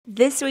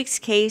This week's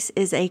case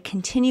is a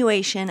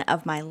continuation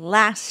of my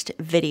last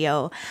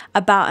video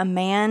about a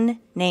man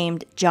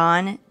named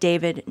John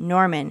David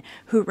Norman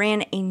who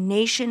ran a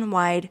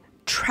nationwide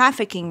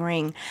trafficking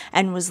ring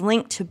and was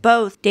linked to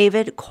both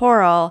David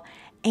Corll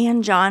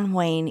and John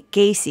Wayne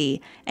Gacy,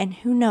 and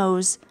who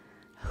knows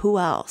who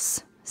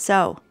else.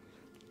 So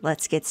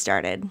let's get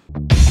started.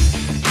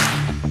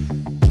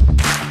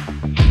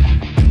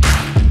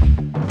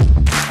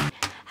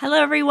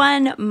 Hello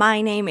everyone,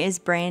 my name is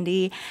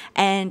Brandy,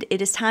 and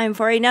it is time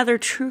for another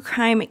true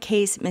crime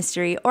case,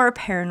 mystery, or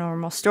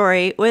paranormal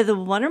story with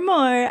one or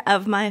more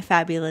of my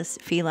fabulous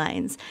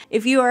felines.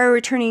 If you are a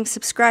returning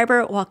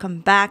subscriber,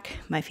 welcome back,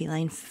 my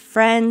feline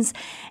friends,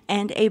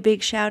 and a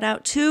big shout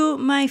out to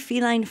my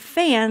feline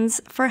fans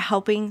for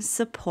helping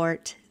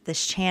support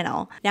this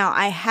channel. Now,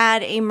 I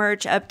had a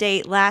merch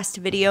update last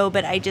video,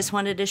 but I just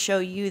wanted to show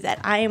you that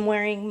I am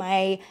wearing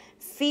my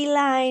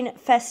feline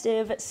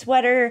festive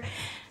sweater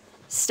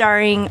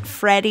starring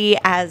Freddie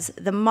as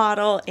the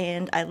model,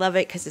 and I love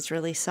it because it's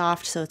really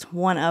soft, so it's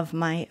one of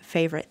my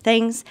favorite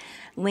things.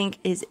 Link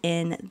is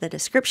in the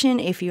description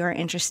if you are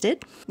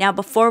interested. Now,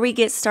 before we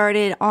get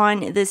started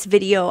on this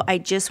video, I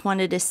just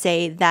wanted to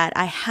say that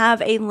I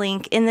have a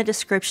link in the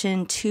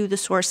description to the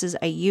sources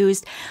I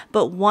used,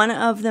 but one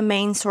of the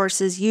main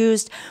sources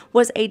used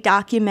was a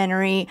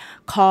documentary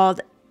called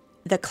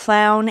The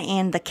Clown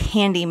and the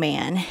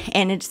Candyman,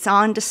 and it's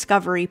on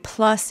Discovery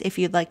Plus if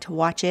you'd like to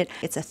watch it.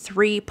 It's a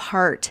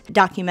 3-part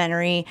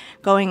documentary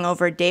going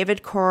over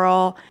David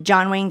Corll,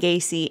 John Wayne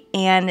Gacy,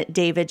 and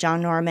David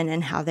John Norman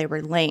and how they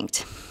were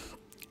linked.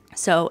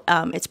 So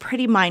it's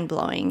pretty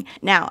mind-blowing.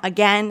 Now,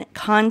 again,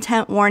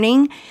 content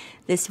warning.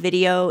 This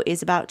video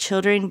is about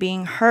children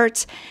being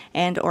hurt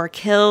and or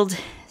killed.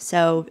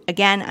 So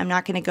again, I'm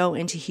not going to go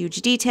into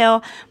huge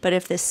detail, but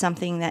if this is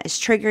something that is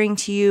triggering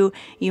to you,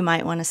 you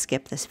might want to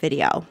skip this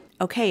video.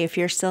 Okay, if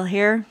you're still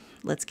here,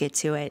 let's get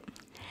to it.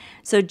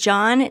 So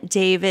John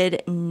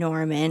David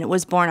Norman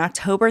was born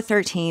October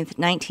 13th,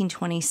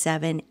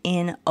 1927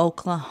 in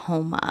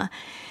Oklahoma.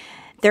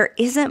 There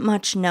isn't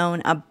much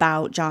known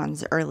about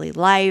John's early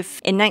life.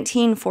 In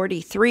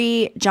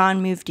 1943,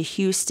 John moved to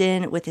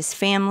Houston with his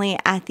family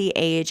at the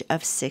age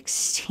of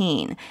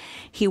 16.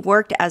 He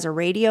worked as a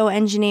radio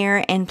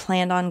engineer and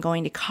planned on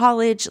going to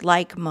college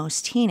like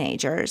most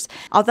teenagers.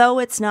 Although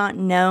it's not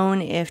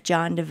known if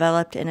John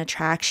developed an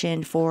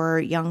attraction for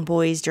young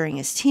boys during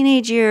his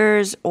teenage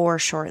years or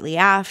shortly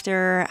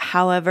after,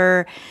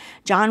 however,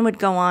 John would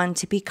go on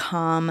to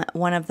become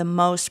one of the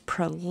most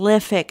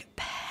prolific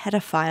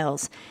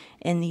pedophiles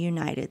in the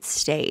United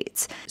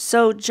States.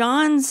 So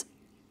John's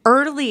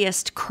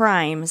earliest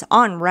crimes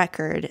on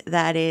record,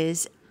 that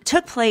is,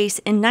 took place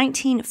in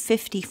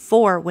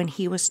 1954 when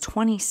he was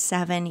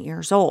 27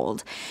 years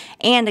old,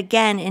 and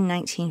again in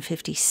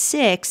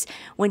 1956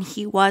 when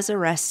he was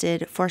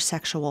arrested for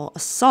sexual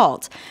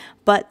assault.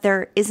 But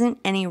there isn't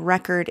any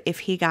record if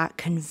he got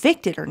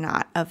convicted or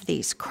not of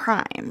these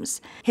crimes.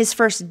 His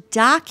first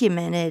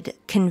documented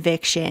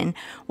conviction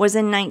was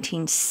in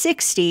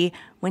 1960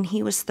 when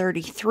he was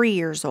 33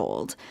 years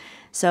old.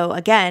 So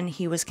again,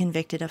 he was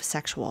convicted of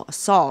sexual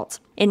assault.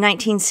 In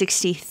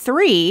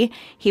 1963,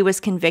 he was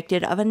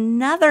convicted of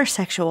another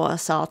sexual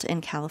assault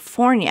in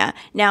California.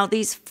 Now,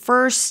 these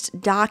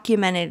first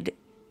documented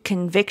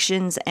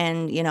convictions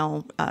and,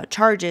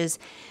 charges,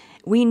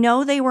 we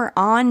know they were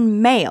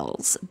on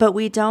males, but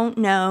we don't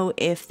know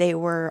if they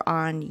were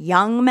on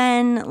young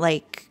men,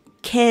 like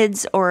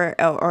kids or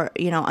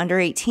under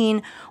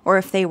 18, or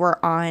if they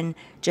were on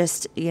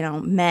just,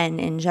 men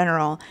in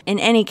general. In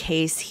any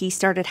case, he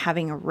started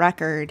having a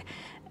record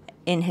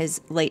in his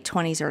late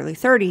 20s, early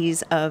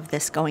 30s of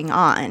this going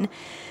on.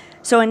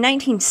 So in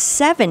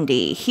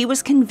 1970, he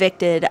was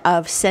convicted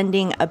of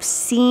sending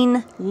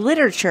obscene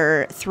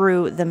literature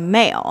through the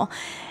mail.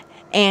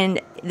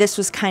 And this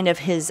was kind of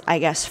his,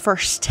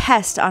 first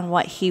test on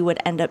what he would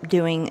end up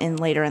doing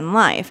later in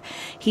life.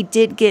 He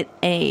did get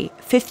a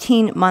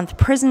 15-month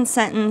prison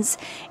sentence,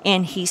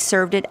 and he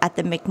served it at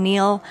the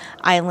McNeil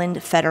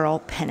Island Federal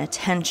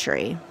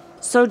Penitentiary.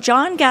 So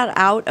John got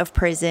out of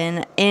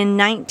prison in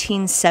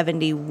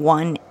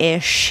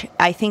 1971-ish.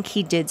 I think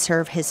he did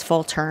serve his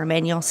full term,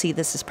 and you'll see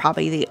this is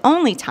probably the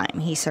only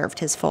time he served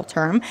his full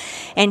term,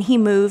 and he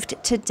moved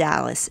to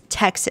Dallas,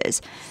 Texas.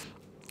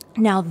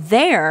 Now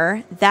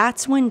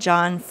that's when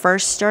John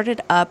first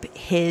started up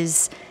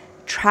his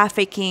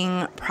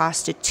trafficking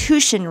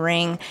prostitution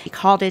ring. He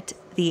called it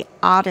the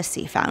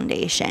Odyssey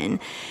Foundation.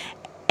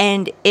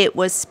 And it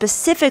was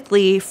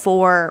specifically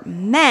for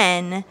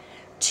men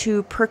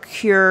to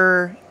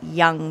procure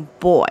young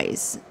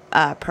boys,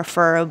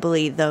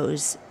 preferably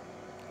those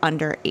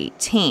under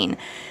 18.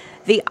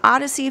 The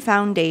Odyssey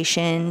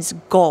Foundation's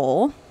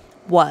goal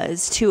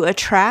was to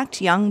attract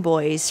young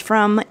boys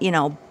from,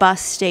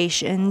 bus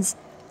stations,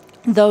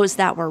 those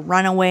that were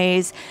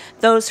runaways,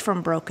 those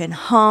from broken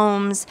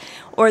homes,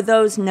 or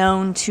those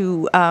known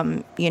to,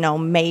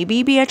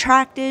 maybe be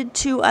attracted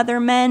to other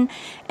men.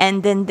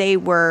 And then they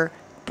were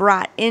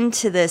brought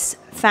into this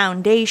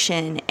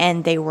foundation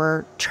and they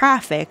were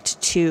trafficked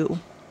to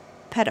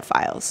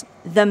pedophiles.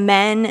 The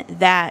men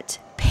that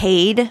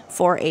paid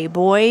for a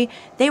boy,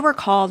 they were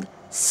called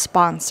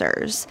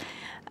sponsors.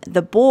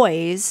 The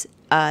boys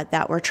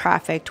that were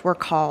trafficked were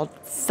called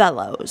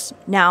fellows.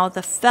 Now,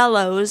 the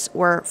fellows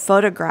were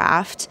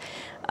photographed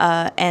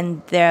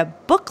and their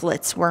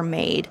booklets were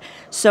made.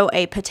 So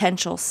a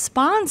potential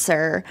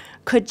sponsor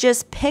could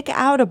just pick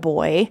out a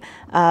boy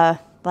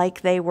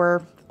like they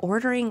were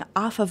ordering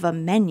off of a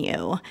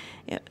menu.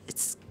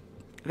 It's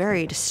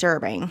very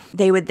disturbing.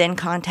 They would then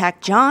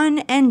contact John,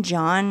 and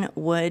John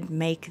would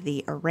make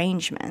the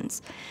arrangements.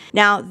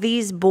 Now,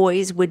 these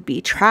boys would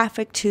be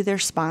trafficked to their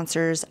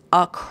sponsors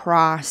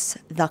across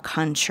the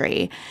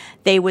country.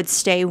 They would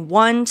stay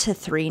 1 to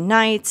 3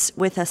 nights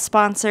with a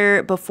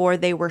sponsor before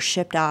they were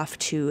shipped off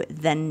to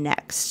the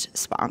next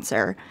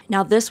sponsor.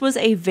 Now, this was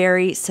a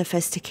very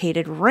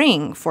sophisticated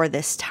ring for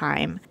this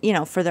time.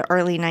 For the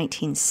early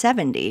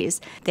 1970s,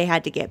 they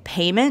had to get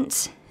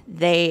payment.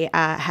 They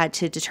had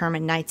to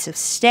determine nights of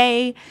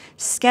stay,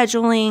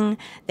 scheduling.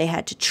 They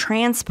had to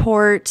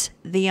transport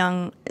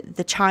the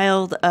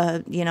child,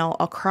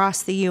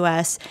 across the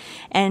U.S.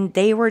 And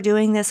they were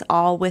doing this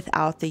all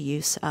without the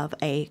use of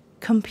a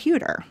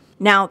computer.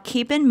 Now,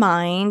 keep in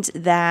mind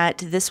that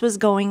this was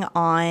going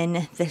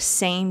on the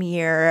same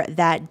year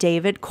that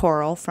David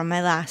Corll from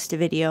my last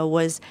video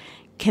was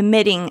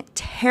committing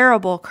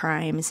terrible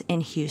crimes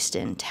in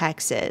Houston,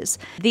 Texas.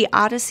 The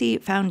Odyssey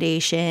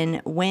Foundation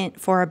went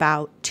for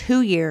about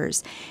 2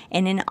 years,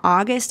 and in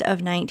August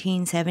of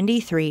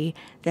 1973,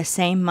 the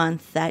same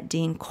month that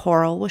Dean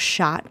Corll was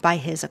shot by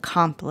his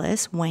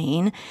accomplice,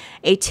 Wayne,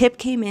 a tip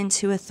came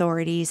into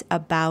authorities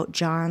about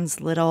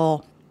John's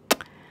little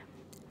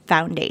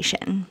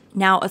foundation.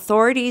 Now,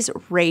 authorities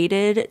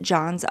raided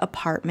John's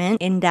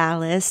apartment in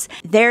Dallas.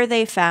 There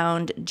they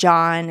found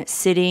John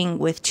sitting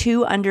with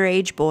 2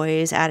 underage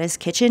boys at his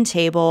kitchen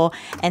table,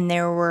 and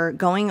they were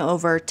going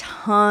over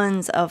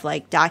tons of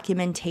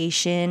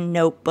documentation,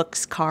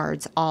 notebooks,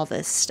 cards, all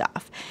this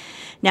stuff.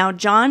 Now,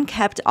 John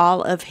kept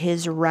all of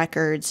his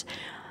records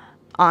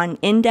on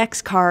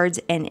index cards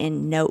and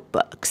in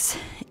notebooks.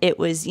 It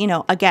was,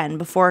 again,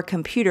 before a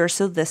computer,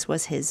 so this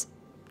was his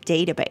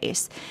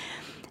database.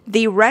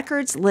 The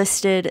records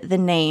listed the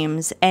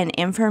names and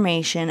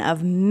information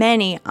of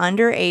many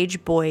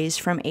underage boys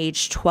from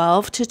age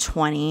 12 to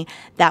 20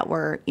 that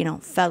were,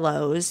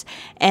 fellows,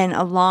 and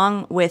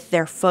along with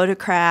their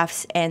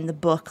photographs and the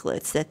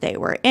booklets that they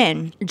were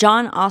in.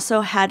 John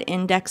also had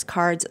index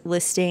cards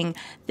listing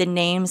the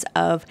names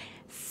of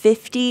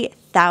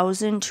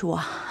 50,000 to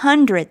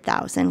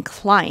 100,000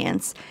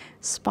 clients,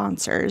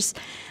 sponsors,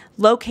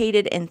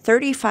 located in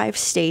 35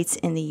 states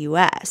in the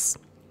U.S.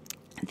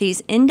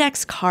 These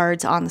index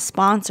cards on the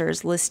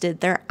sponsors listed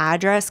their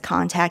address,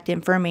 contact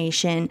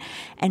information,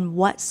 and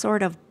what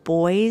sort of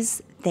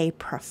boys they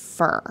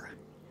prefer.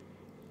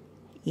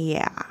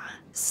 Yeah,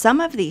 some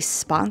of these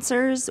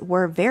sponsors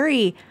were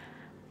very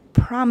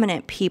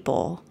prominent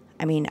people.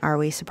 I mean, are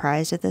we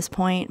surprised at this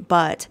point?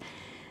 But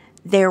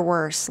there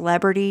were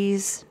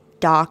celebrities,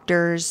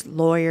 doctors,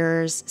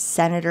 lawyers,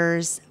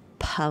 senators,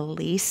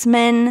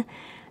 policemen,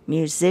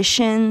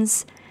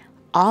 musicians,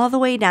 all the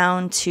way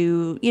down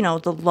to,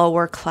 the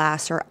lower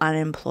class or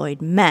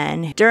unemployed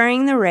men.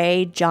 During the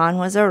raid, John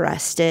was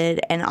arrested,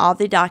 and all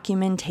the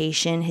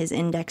documentation, his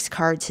index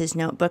cards, his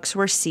notebooks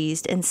were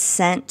seized and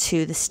sent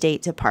to the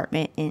State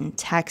Department in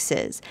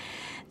Texas.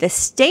 The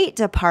State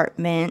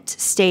Department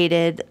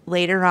stated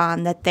later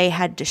on that they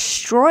had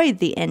destroyed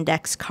the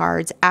index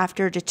cards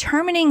after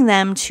determining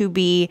them to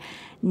be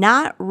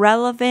not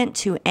relevant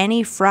to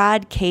any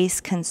fraud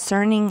case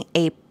concerning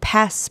a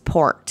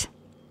passport.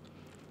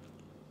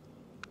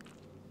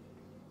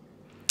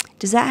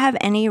 Does that have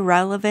any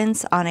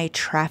relevance on a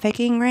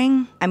trafficking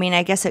ring? I mean,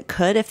 I guess it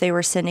could if they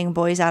were sending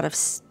boys out of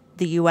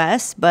the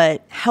U.S.,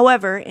 but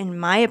however, in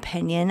my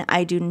opinion,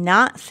 I do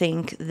not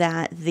think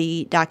that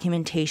the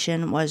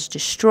documentation was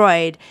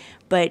destroyed,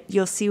 but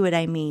you'll see what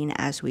I mean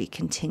as we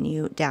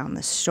continue down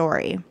the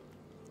story.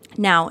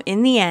 Now,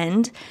 in the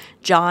end,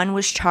 John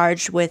was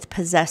charged with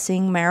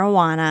possessing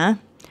marijuana,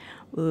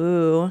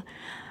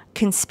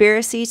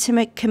 conspiracy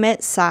to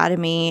commit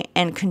sodomy,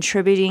 and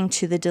contributing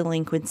to the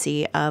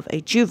delinquency of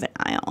a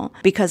juvenile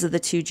because of the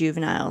 2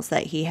 juveniles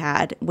that he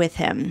had with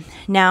him.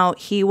 Now,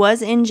 he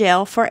was in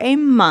jail for a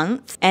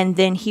month, and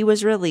then he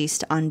was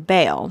released on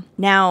bail.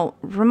 Now,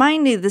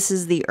 remind me, this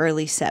is the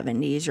early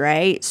 70s,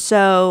 right?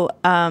 So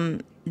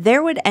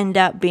there would end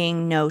up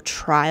being no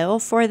trial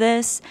for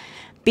this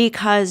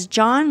because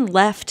John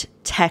left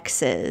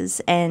Texas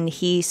and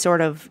he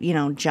sort of,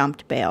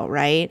 jumped bail,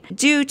 right?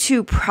 Due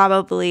to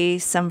probably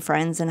some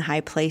friends in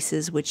high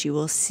places, which you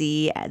will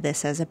see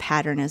this as a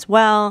pattern as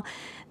well.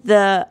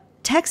 The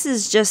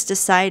Texas just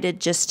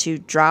decided just to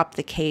drop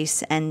the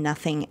case and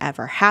nothing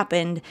ever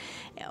happened,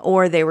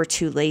 or they were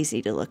too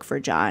lazy to look for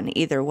John,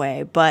 either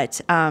way. But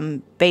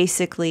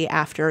basically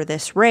after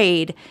this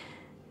raid,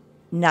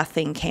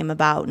 nothing came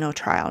about, no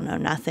trial, no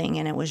nothing,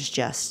 and it was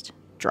just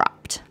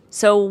dropped.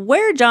 So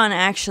where John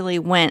actually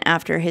went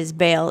after his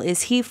bail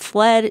is he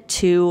fled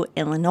to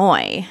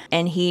Illinois,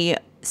 and he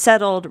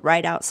settled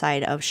right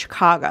outside of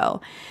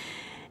Chicago.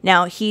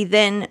 Now, he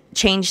then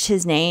changed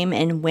his name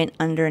and went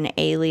under an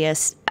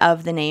alias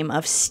of the name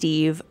of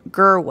Steve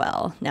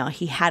Gurwell. Now,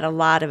 he had a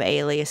lot of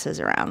aliases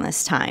around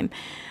this time.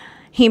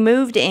 He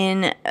moved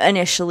in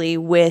initially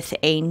with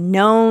a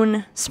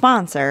known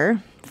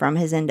sponsor from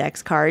his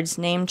index cards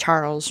named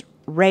Charles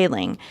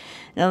Railing.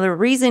 Now, the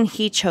reason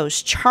he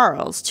chose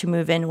Charles to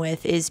move in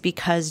with is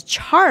because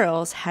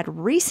Charles had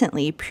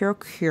recently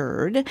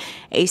procured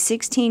a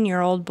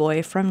 16-year-old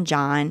boy from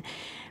John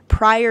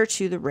prior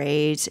to the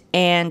raid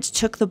and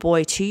took the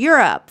boy to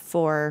Europe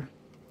for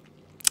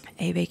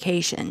a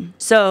vacation.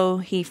 So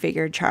he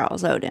figured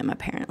Charles owed him,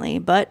 apparently,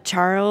 but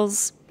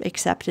Charles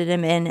accepted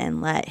him in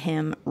and let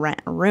him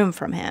rent a room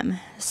from him.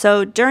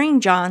 So during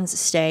John's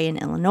stay in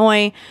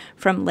Illinois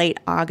from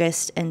late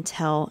August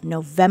until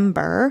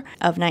November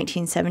of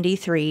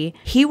 1973,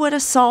 he would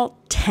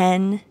assault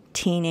 10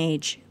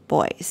 teenage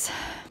boys.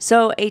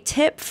 So a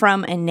tip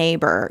from a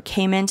neighbor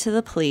came into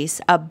the police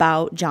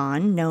about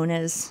John, known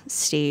as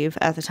Steve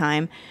at the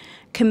time,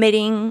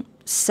 committing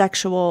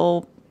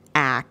sexual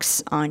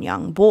acts on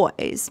young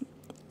boys.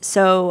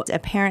 So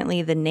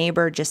apparently the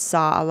neighbor just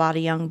saw a lot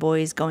of young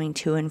boys going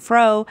to and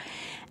fro,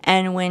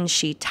 and when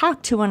she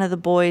talked to one of the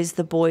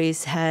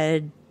boys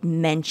had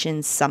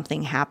mentioned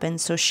something happened,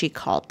 so she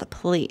called the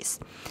police.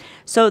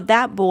 So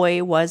that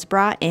boy was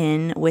brought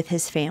in with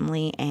his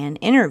family and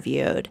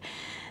interviewed.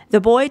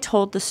 The boy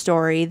told the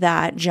story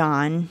that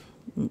John,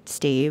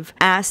 Steve,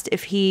 asked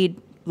if he'd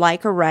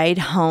like a ride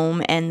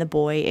home, and the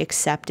boy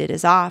accepted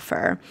his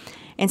offer.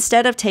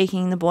 Instead of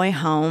taking the boy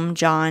home,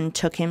 John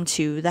took him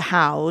to the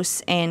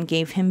house and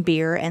gave him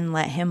beer and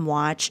let him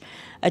watch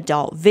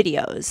adult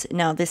videos.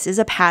 Now, this is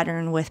a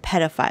pattern with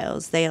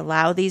pedophiles. They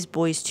allow these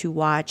boys to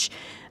watch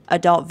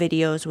adult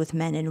videos with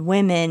men and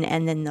women,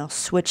 and then they'll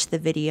switch the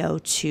video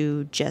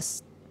to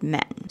just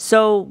men.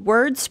 So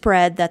word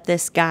spread that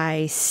this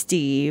guy,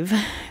 Steve,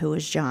 who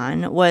was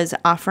John, was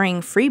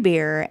offering free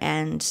beer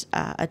and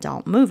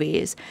adult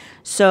movies.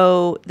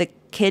 So the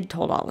kid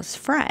told all his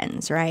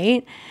friends,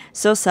 right?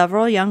 So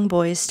several young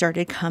boys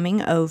started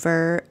coming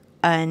over,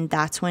 and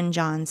that's when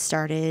John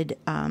started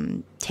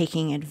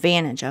taking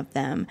advantage of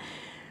them.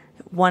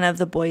 One of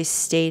the boys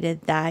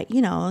stated that,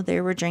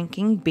 they were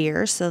drinking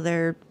beer, so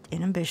their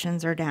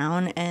inhibitions are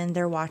down, and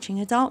they're watching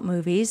adult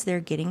movies. They're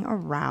getting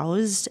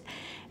aroused.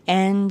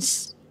 And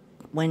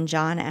when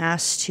John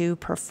asked to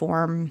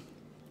perform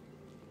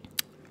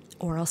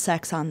oral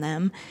sex on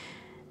them,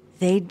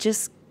 they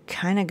just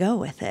kind of go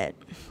with it.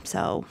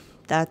 So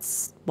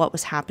that's what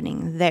was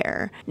happening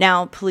there.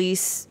 Now,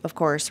 police, of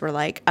course, were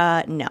like,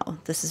 no,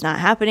 this is not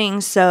happening.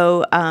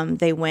 So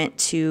they went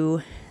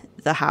to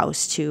the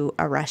house to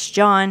arrest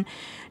John.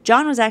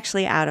 John was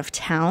actually out of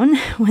town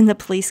when the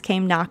police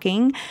came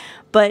knocking.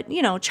 But,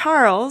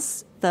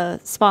 Charles, the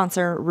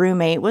sponsor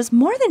roommate, was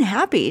more than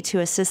happy to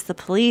assist the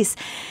police.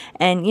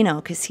 And,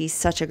 because he's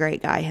such a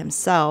great guy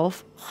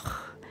himself,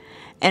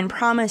 and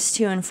promised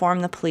to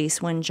inform the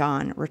police when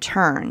John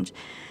returned.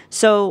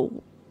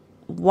 So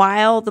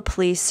while the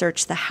police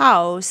searched the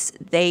house,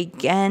 they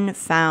again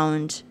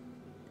found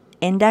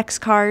index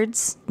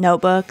cards,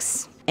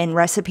 notebooks, and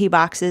recipe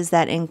boxes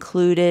that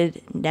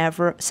included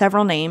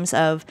several names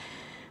of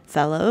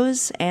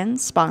fellows and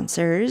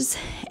sponsors.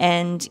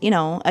 And,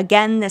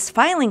 again, this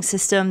filing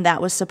system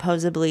that was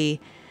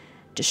supposedly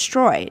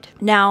destroyed.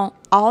 Now,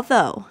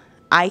 although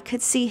I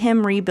could see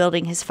him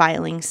rebuilding his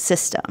filing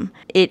system,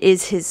 it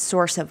is his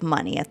source of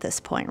money at this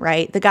point,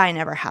 right? The guy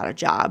never had a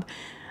job.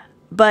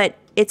 But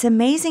it's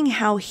amazing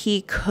how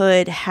he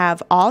could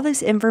have all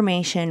this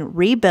information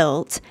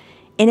rebuilt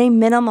in a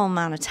minimal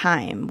amount of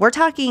time. We're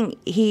talking,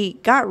 he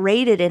got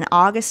raided in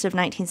August of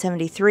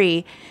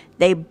 1973.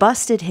 They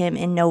busted him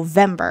in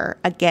November,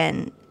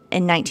 again,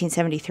 in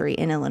 1973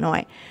 in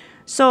Illinois.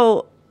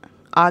 So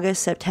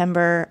August,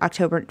 September,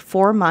 October,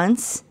 4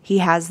 months, he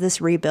has this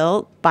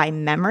rebuilt by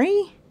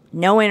memory.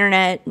 No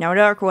internet, no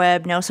dark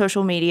web, no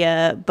social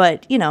media,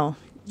 but,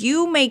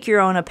 you make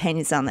your own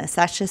opinions on this.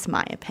 That's just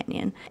my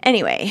opinion.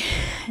 Anyway,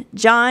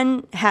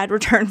 John had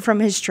returned from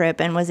his trip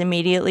and was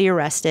immediately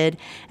arrested,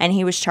 and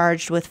he was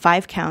charged with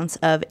 5 counts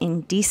of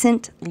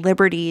indecent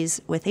liberties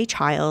with a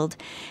child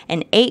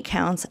and 8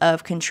 counts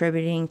of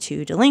contributing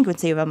to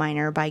delinquency of a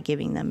minor by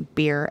giving them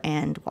beer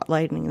and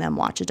letting them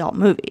watch adult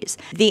movies.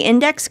 The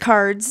index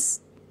cards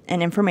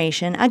and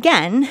information,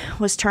 again,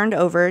 was turned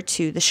over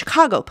to the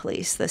Chicago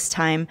police this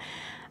time,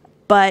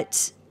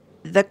 but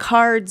the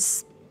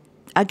cards,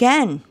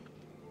 again,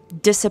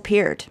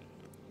 disappeared.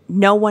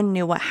 No one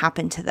knew what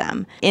happened to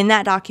them. In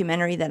that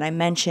documentary that I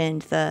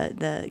mentioned,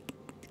 the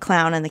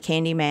clown and the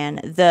candy man,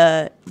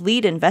 the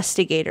lead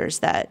investigators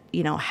that,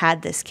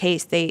 had this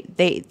case,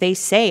 they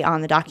say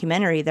on the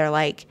documentary, they're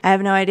like, I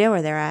have no idea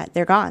where they're at.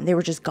 They're gone. They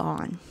were just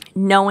gone.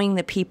 Knowing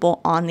the people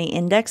on the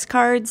index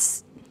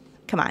cards,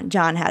 come on,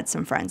 John had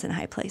some friends in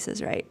high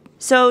places, right?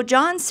 So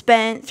John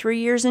spent 3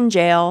 years in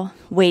jail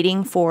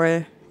waiting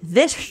for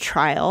this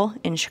trial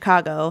in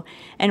Chicago,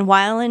 and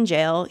while in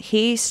jail,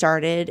 he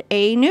started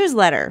a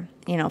newsletter.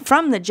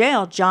 From the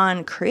jail,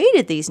 John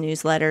created these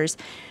newsletters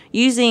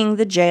using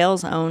the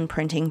jail's own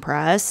printing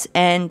press,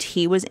 and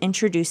he was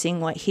introducing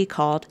what he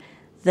called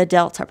the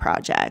Delta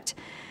Project.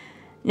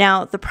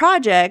 Now, the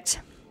project,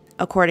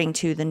 according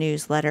to the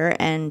newsletter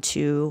and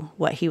to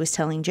what he was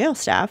telling jail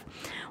staff,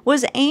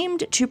 was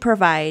aimed to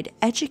provide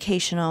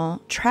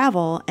educational,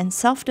 travel, and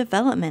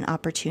self-development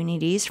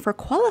opportunities for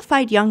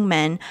qualified young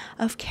men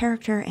of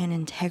character and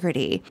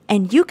integrity.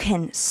 And you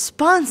can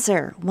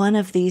sponsor one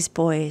of these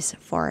boys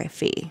for a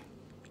fee.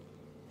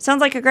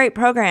 Sounds like a great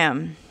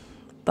program,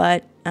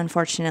 but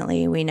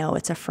unfortunately, we know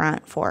it's a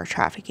front for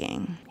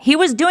trafficking. He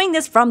was doing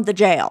this from the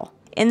jail.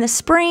 In the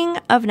spring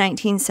of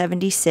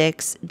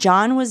 1976,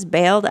 John was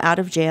bailed out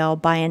of jail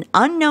by an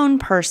unknown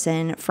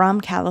person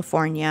from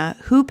California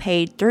who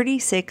paid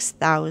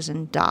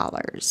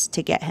 $36,000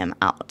 to get him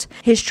out.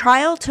 His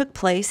trial took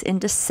place in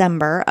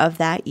December of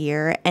that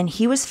year, and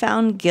he was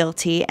found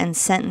guilty and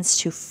sentenced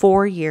to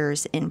 4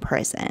 years in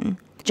prison.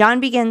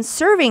 John began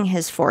serving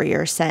his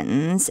 4-year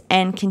sentence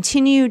and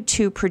continued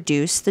to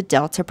produce the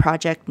Delta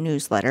Project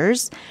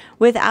newsletters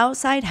with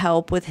outside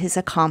help with his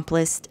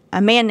accomplice, a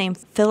man named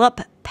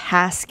Philip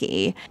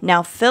Paskey.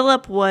 Now,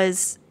 Philip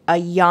was a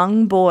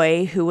young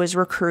boy who was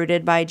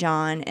recruited by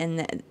John,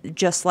 and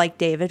just like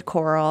David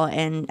Corll,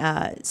 and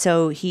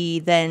so he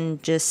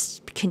then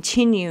just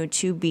continued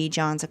to be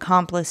John's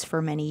accomplice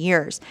for many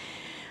years.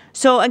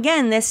 So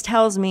again, this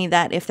tells me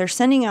that if they're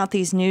sending out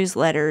these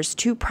newsletters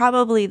to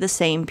probably the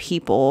same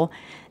people,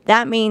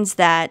 that means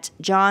that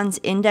John's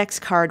index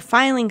card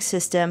filing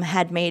system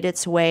had made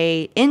its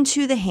way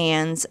into the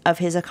hands of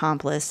his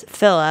accomplice,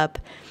 Philip,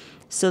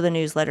 so the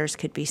newsletters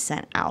could be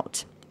sent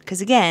out.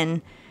 Because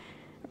again,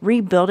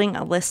 rebuilding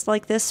a list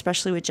like this,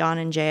 especially with John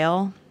in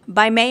jail,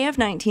 by May of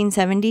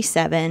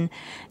 1977,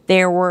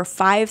 there were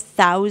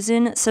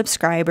 5,000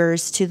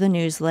 subscribers to the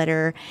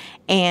newsletter,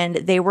 and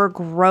they were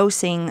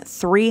grossing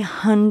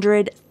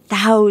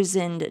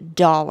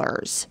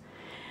 $300,000.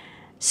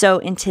 So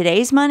in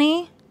today's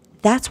money,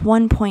 that's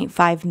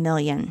 $1.5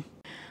 million.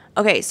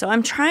 Okay, so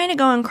I'm trying to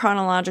go in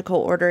chronological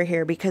order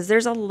here because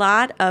there's a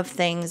lot of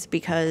things,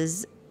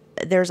 because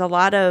there's a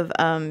lot of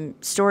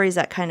stories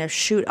that kind of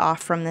shoot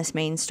off from this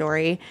main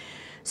story.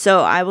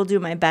 So I will do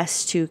my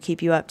best to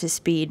keep you up to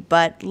speed,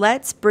 but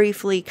let's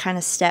briefly kind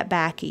of step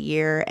back a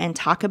year and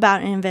talk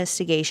about an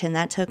investigation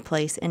that took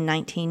place in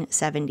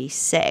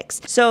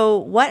 1976. So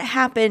what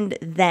happened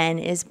then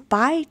is,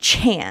 by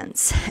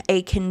chance,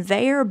 a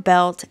conveyor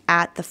belt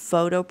at the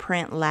photo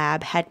print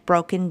lab had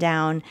broken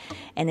down,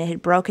 and it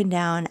had broken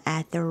down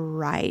at the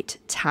right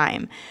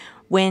time.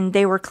 When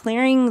they were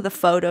clearing the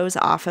photos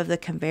off of the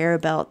conveyor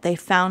belt, they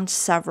found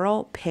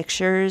several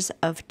pictures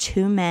of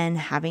 2 men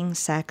having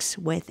sex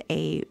with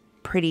a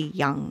pretty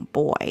young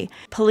boy.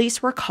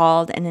 Police were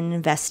called, and an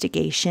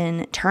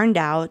investigation turned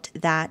out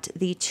that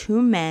the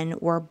 2 men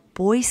were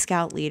Boy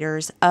Scout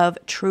leaders of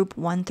Troop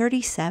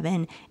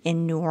 137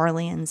 in New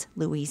Orleans,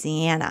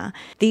 Louisiana.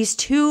 These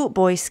 2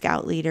 Boy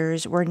Scout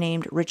leaders were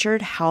named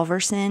Richard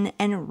Halverson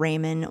and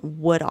Raymond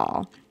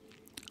Woodall.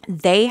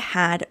 They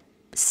had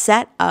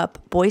set up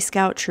Boy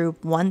Scout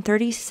Troop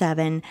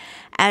 137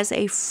 as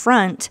a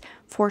front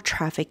for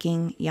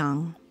trafficking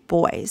young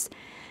boys.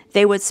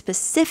 They would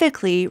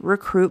specifically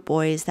recruit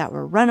boys that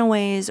were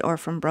runaways or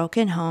from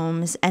broken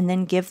homes, and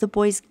then give the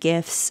boys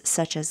gifts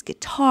such as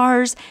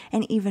guitars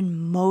and even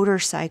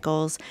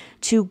motorcycles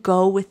to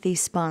go with these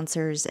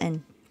sponsors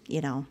and,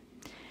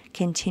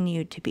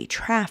 continue to be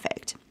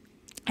trafficked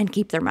and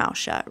keep their mouth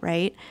shut,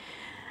 right?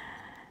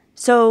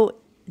 So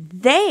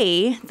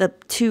they, the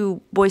 2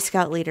 Boy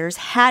Scout leaders,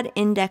 had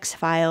index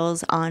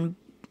files on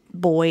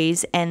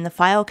boys and the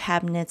file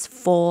cabinets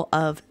full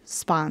of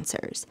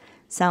sponsors.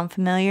 Sound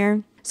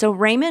familiar? So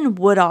Raymond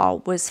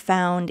Woodall was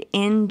found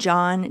in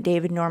John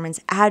David Norman's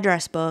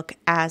address book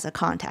as a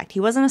contact. He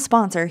wasn't a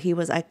sponsor, he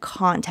was a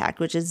contact,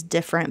 which is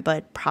different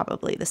but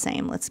probably the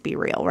same, let's be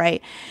real,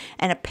 right?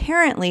 And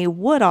apparently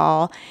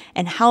Woodall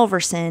and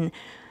Halverson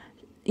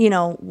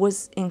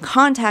was in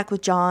contact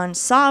with John,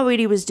 saw what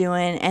he was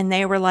doing, and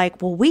they were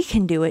like, well, we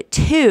can do it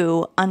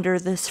too under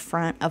this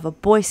front of a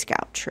Boy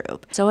Scout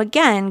troop. So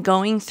again,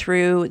 going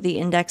through the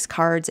index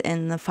cards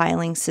in the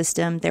filing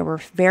system, there were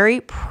very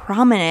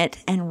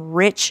prominent and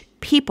rich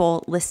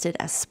people listed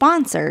as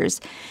sponsors,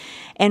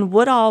 and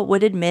Woodall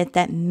would admit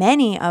that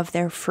many of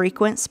their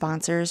frequent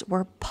sponsors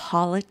were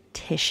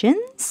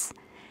politicians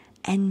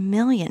and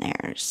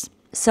millionaires.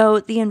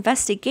 So the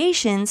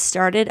investigation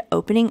started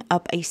opening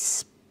up a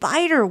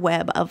spider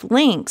web of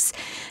links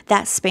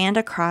that spanned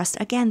across,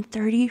 again,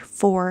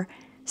 34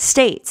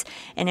 states.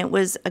 And it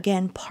was,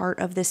 again, part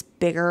of this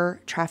bigger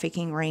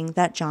trafficking ring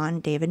that John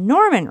David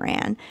Norman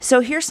ran. So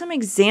here's some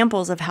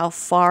examples of how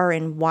far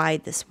and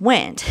wide this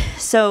went.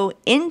 So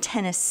in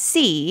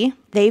Tennessee,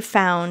 they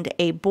found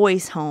a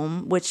boys'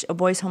 home, which a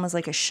boys' home is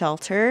like a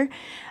shelter,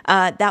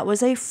 that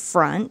was a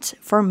front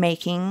for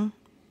making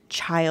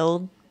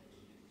child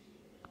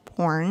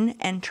porn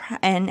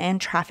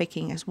and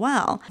trafficking as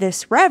well.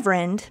 This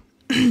reverend,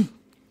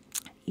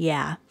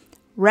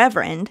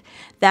 reverend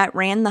that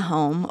ran the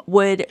home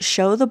would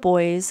show the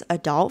boys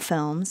adult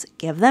films,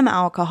 give them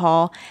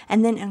alcohol,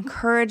 and then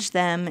encourage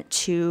them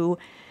to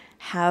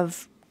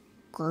have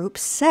group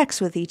sex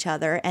with each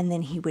other, and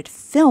then he would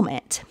film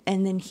it,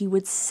 and then he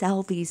would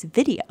sell these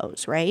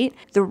videos, right?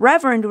 The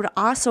reverend would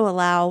also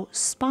allow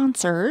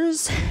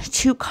sponsors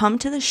to come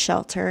to the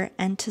shelter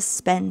and to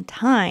spend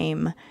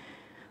time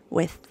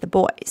with the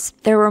boys.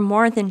 There were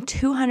more than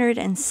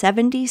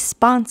 270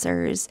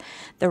 sponsors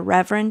the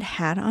reverend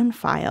had on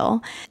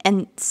file,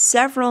 and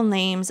several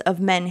names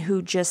of men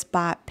who just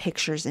bought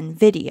pictures and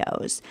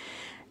videos.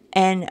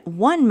 And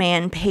one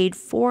man paid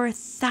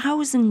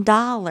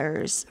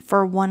 $4,000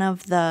 for one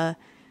of the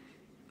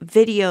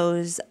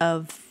videos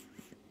of,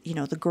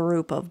 the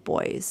group of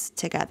boys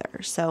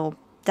together. So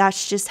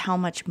that's just how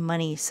much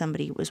money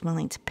somebody was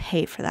willing to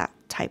pay for that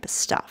type of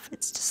stuff.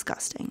 It's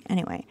disgusting.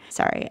 Anyway,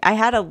 sorry. I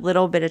had a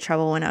little bit of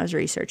trouble when I was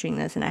researching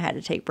this, and I had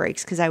to take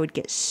breaks because I would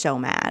get so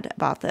mad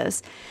about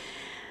this.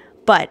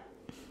 But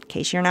in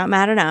case you're not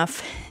mad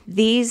enough,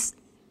 this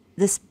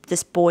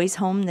boys'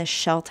 home, this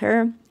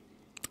shelter,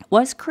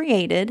 was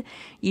created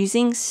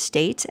using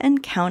state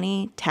and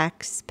county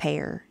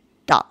taxpayer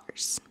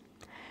dollars.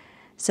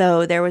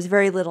 So there was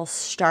very little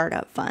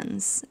startup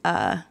funds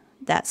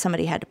that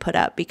somebody had to put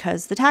up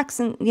because the tax,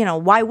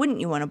 why wouldn't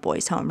you want a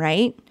boys' home,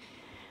 right?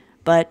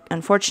 But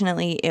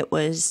unfortunately, it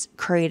was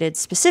created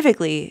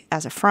specifically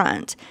as a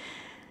front.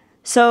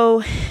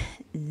 So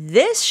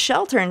this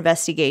shelter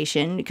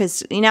investigation,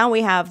 because now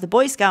we have the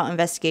Boy Scout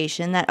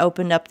investigation that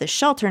opened up the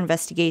shelter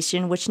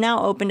investigation, which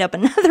now opened up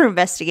another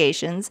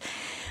investigations.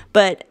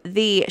 But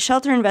the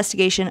shelter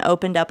investigation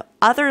opened up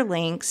other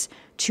links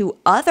to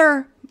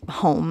other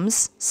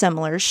homes,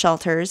 similar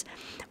shelters,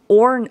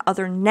 or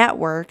other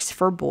networks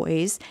for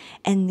boys.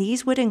 And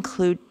these would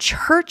include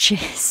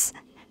churches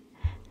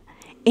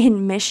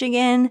in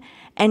Michigan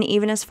and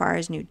even as far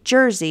as New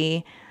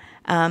Jersey.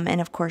 And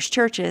of course,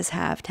 churches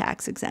have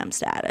tax exempt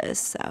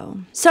status.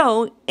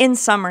 So in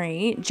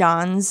summary,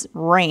 John's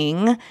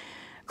ring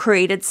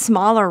created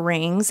smaller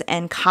rings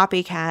and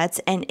copycats,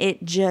 and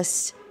it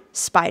just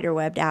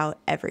spiderwebbed out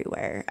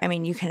everywhere. I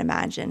mean, you can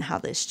imagine how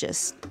this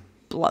just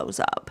blows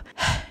up.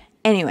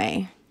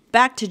 Anyway,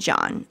 back to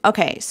John.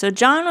 Okay, so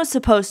John was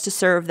supposed to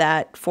serve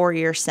that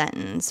 4-year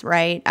sentence,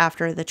 right,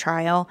 after the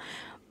trial.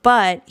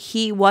 But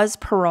he was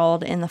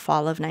paroled in the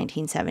fall of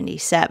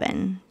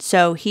 1977,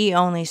 so he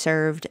only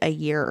served a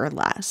year or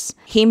less.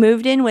 He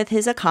moved in with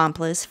his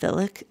accomplice,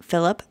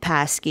 Philip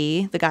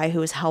Paskey, the guy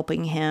who was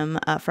helping him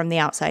from the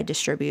outside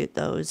distribute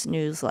those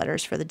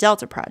newsletters for the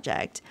Delta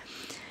Project.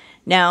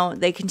 Now,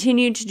 they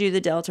continued to do the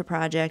Delta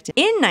Project.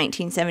 In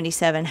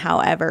 1977,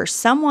 however,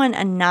 someone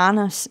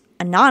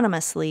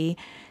anonymously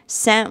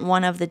sent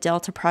one of the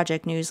Delta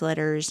Project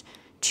newsletters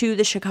to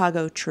the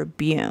Chicago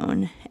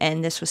Tribune,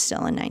 and this was still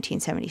in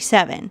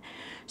 1977.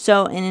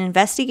 So an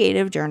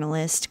investigative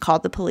journalist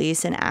called the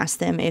police and asked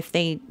them if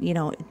they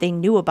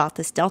knew about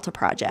this Delta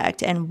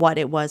Project and what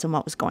it was and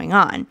what was going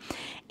on.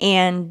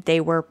 And they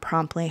were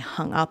promptly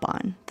hung up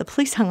on. The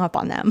police hung up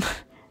on them.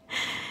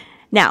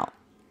 Now,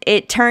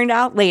 it turned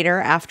out later,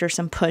 after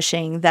some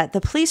pushing, that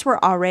the police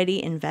were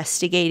already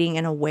investigating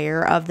and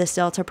aware of this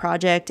Delta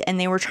Project, and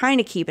they were trying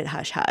to keep it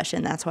hush-hush,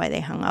 and that's why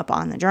they hung up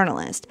on the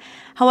journalist.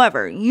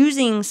 However,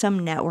 using some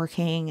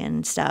networking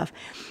and stuff,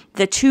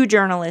 the two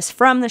journalists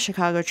from the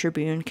Chicago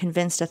Tribune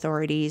convinced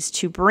authorities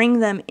to bring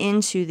them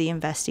into the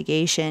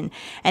investigation,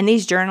 and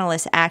these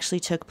journalists actually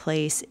took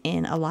place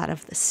in a lot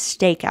of the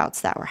stakeouts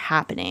that were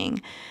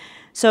happening.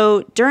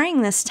 So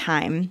during this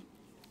time,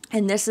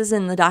 and this is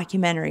in the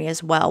documentary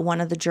as well, one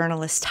of the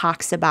journalists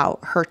talks about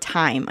her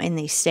time in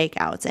these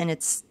stakeouts, and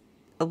it's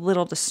a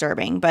little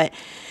disturbing. But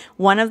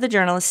one of the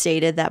journalists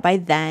stated that by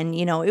then,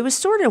 it was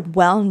sort of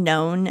well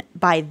known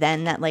by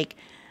then that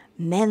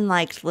men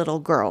liked little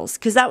girls,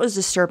 because that was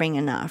disturbing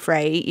enough,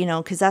 right?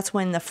 Because that's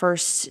when the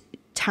first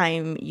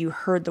time you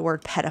heard the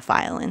word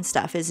pedophile and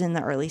stuff is in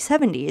the early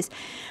 70s.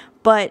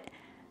 But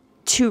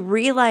to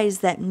realize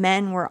that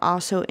men were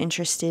also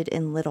interested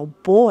in little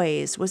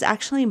boys was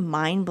actually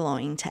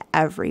mind-blowing to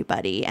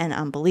everybody and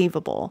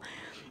unbelievable.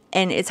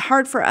 And it's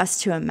hard for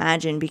us to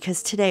imagine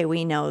because today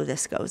we know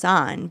this goes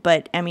on.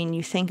 But, I mean,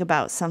 you think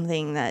about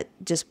something that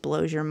just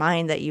blows your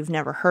mind that you've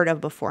never heard of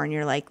before, and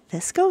you're like,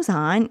 this goes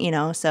on,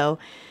 So,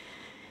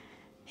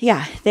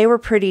 yeah, they were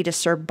pretty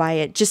disturbed by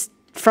it just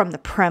from the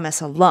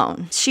premise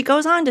alone. She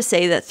goes on to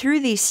say that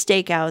through these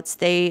stakeouts,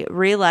 they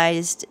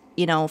realized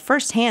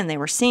firsthand, they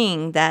were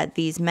seeing that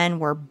these men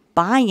were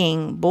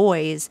buying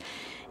boys,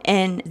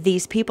 and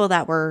these people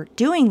that were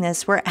doing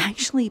this were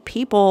actually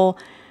people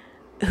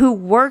who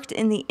worked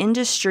in the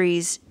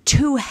industries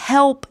to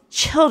help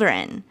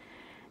children.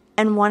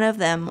 And one of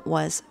them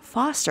was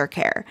foster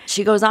care.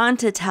 She goes on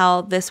to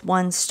tell this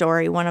one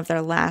story, one of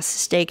their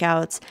last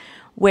stakeouts,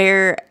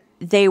 where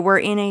they were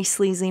in a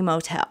sleazy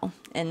motel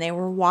and they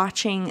were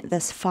watching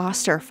this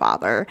foster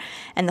father,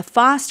 and the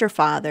foster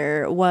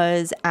father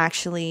was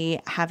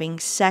actually having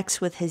sex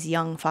with his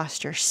young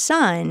foster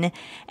son,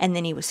 and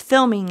then he was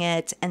filming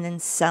it and then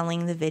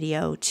selling the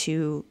video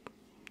to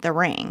the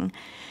ring.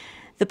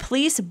 The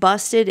police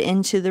busted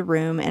into the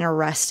room and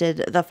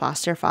arrested the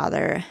foster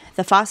father.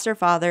 The foster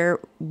father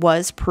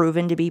was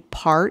proven to be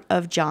part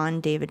of John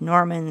David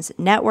Norman's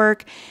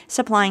network,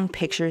 supplying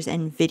pictures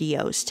and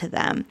videos to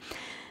them.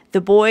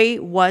 The boy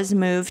was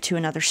moved to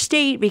another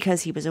state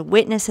because he was a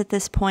witness at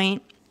this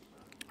point.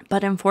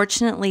 But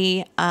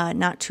unfortunately,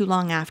 not too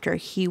long after,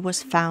 he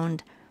was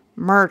found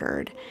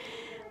murdered.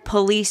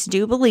 Police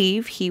do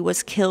believe he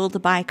was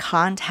killed by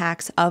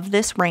contacts of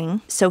this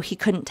ring, so he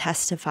couldn't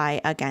testify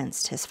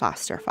against his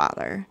foster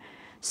father.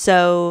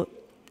 So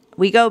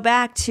we go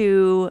back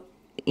to,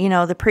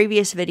 the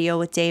previous video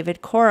with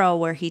David Coro,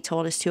 where he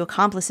told his two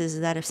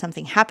accomplices that if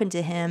something happened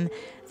to him,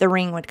 the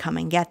ring would come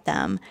and get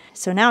them.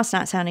 So now it's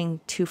not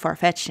sounding too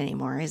far-fetched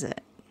anymore, is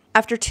it?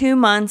 After 2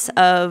 months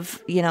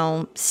of,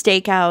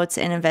 stakeouts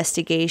and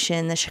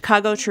investigation, the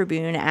Chicago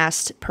Tribune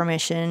asked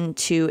permission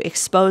to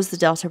expose the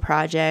Delta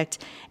Project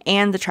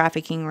and the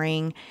trafficking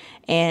ring,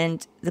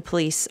 and the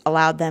police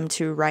allowed them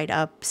to write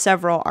up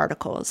several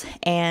articles,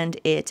 and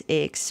it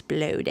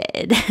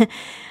exploded.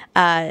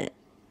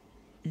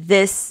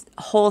 This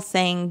whole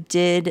thing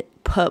did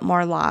put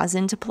more laws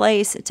into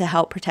place to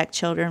help protect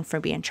children from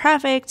being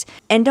trafficked.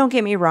 And don't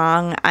get me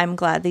wrong, I'm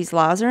glad these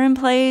laws are in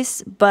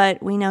place,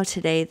 but we know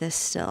today this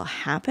still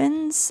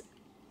happens.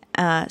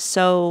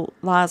 So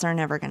laws are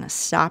never going to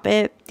stop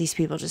it. These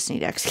people just need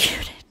to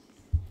execute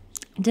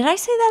it. Did I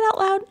say that out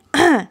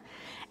loud?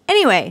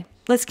 Anyway,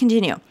 let's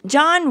continue.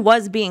 John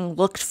was being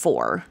looked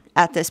for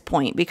at this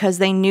point because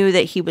they knew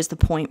that he was the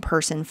point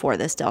person for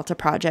this Delta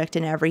Project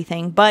and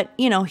everything. But,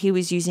 he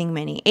was using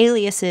many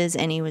aliases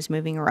and he was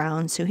moving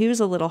around, so he was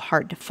a little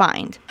hard to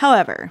find.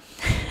 However,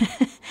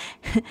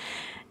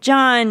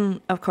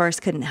 John, of course,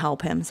 couldn't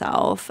help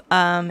himself.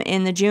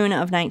 In the June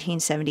of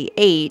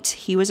 1978,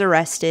 he was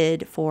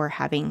arrested for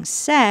having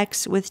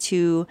sex with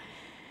 2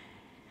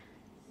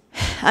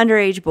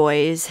 underage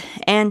boys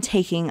and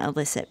taking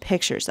illicit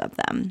pictures of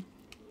them.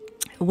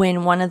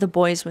 When one of the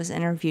boys was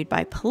interviewed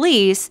by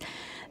police,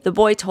 the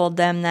boy told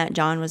them that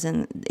John was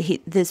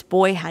this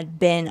boy had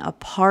been a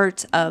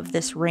part of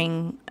this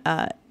ring,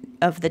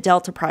 of the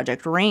Delta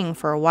Project ring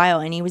for a while,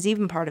 and he was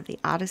even part of the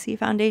Odyssey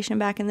Foundation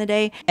back in the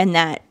day, and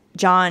that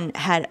John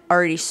had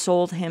already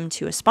sold him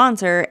to a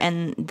sponsor,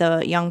 and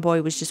the young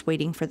boy was just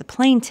waiting for the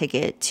plane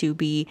ticket to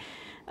be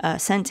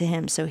sent to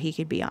him so he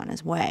could be on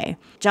his way.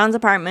 John's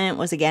apartment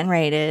was again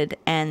raided,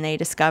 and they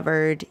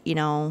discovered,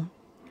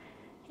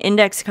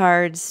 index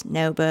cards,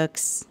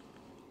 notebooks,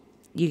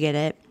 you get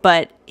it.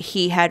 But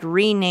he had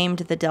renamed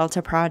the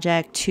Delta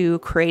Project to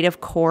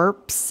Creative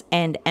Corps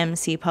and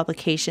MC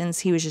Publications.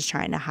 He was just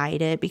trying to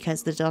hide it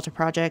because the Delta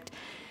Project,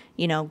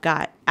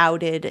 got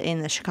outed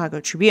in the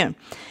Chicago Tribune.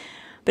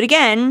 But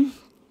again,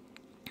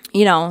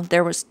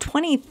 there was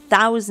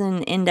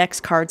 20,000 index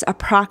cards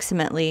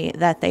approximately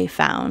that they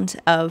found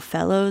of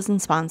fellows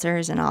and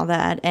sponsors and all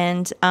that.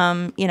 And,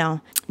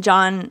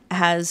 John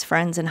has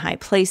friends in high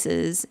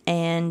places,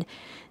 and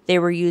they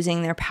were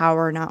using their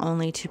power not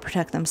only to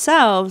protect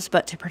themselves,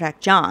 but to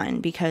protect John.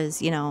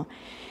 Because,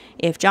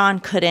 if John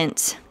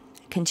couldn't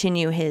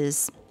continue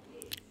his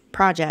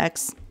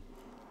projects,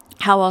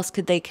 how else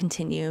could they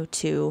continue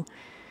to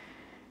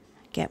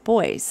get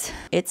boys?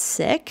 It's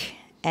sick,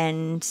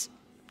 and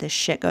this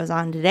shit goes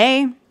on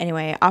today.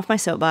 Anyway, off my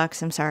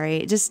soapbox, I'm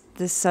sorry. This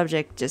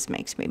subject just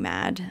makes me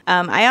mad.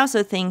 I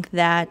also think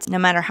that no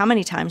matter how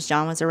many times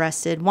John was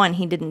arrested, one,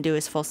 he didn't do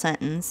his full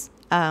sentence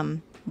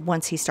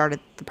once he started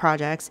the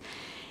projects,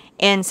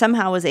 and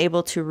somehow was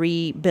able to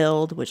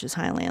rebuild, which is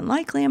highly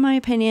unlikely in my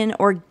opinion,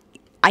 or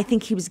I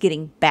think he was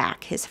getting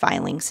back his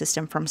filing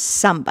system from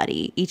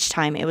somebody each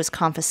time it was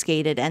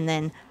confiscated and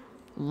then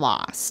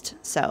lost.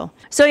 So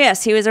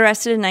yes, he was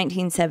arrested in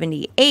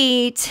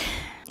 1978.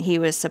 He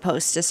was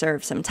supposed to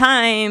serve some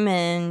time,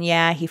 and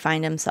he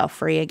found himself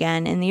free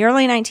again in the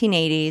early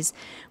 1980s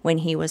when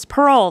he was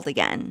paroled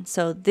again.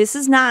 So this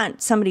is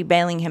not somebody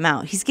bailing him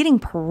out. He's getting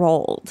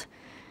paroled.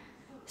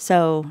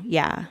 So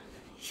you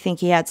think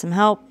he had some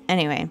help?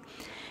 Anyway,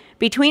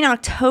 between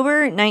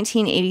October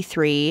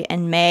 1983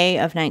 and May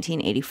of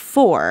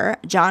 1984,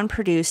 John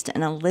produced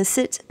an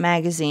illicit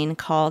magazine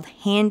called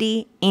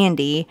Handy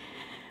Andy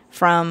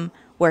from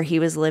where he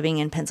was living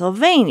in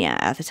Pennsylvania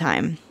at the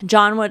time.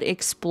 John would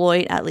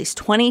exploit at least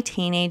 20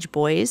 teenage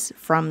boys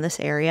from this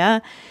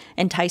area,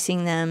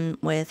 enticing them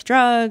with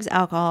drugs,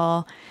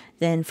 alcohol,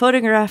 then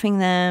photographing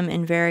them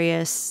in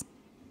various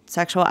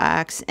sexual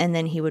acts, and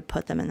then he would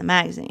put them in the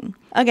magazine.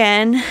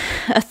 Again,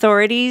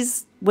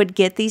 authorities would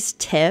get these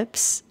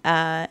tips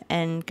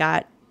and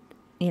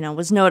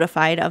was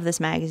notified of this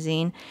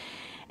magazine.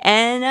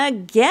 And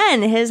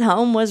again, his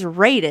home was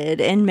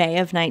raided in May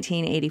of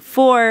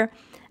 1984.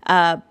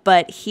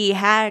 But he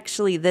had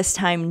actually this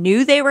time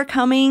knew they were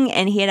coming,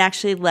 and he had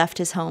actually left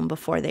his home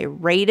before they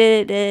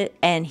raided it,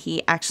 and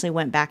he actually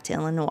went back to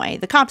Illinois.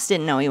 The cops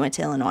didn't know he went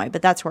to Illinois,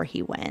 but that's where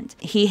he went.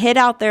 He hid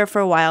out there for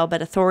a while,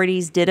 but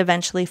authorities did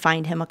eventually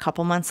find him a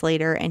couple months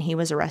later, and he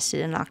was arrested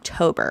in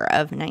October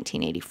of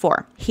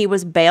 1984. He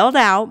was bailed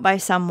out by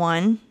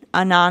someone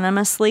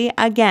anonymously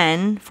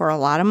again for a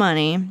lot of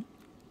money.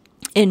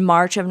 in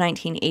March of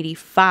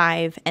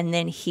 1985, and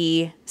then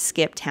he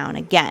skipped town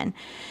again.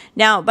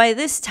 Now, by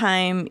this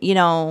time,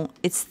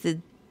 it's the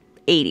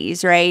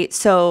 80s, right?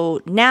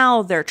 So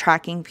now they're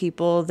tracking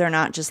people. They're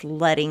not just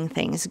letting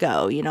things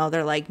go.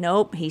 They're like,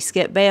 nope, he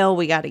skipped bail.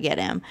 We got to get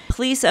him.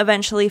 Police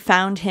eventually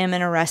found him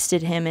and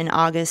arrested him in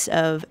August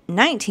of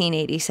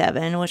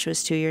 1987, which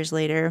was 2 years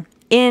later,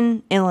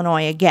 in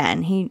Illinois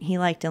again. He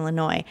liked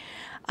Illinois.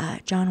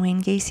 John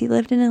Wayne Gacy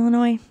lived in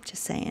Illinois.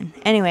 Just saying.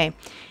 Anyway,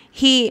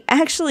 he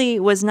actually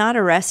was not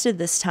arrested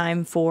this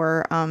time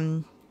for,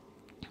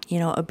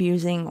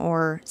 abusing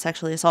or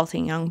sexually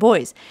assaulting young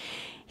boys.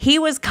 He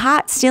was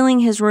caught stealing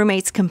his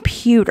roommate's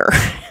computer.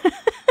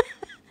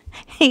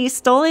 He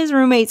stole his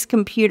roommate's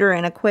computer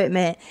and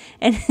equipment,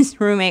 and his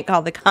roommate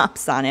called the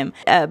cops on him.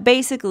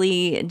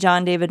 Basically,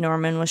 John David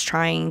Norman was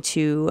trying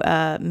to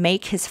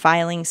make his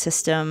filing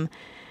system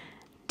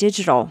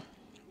digital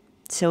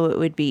so it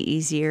would be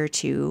easier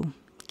to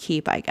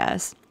keep, I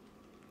guess.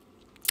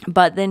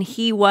 But then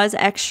he was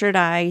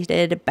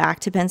extradited back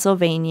to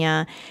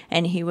Pennsylvania,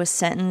 and he was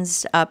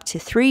sentenced up to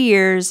 3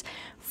 years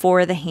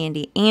for the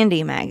Handy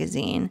Andy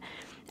magazine.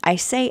 I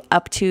say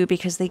up to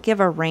because they give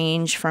a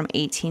range from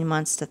 18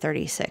 months to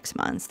 36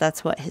 months.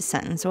 That's what his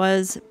sentence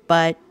was.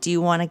 But do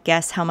you want to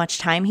guess how much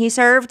time he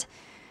served?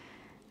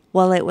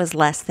 Well, it was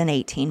less than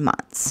 18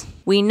 months.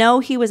 We know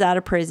he was out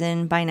of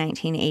prison by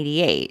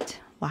 1988.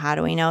 Well, how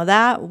do we know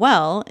that?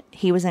 Well,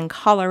 he was in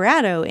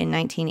Colorado in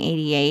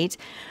 1988,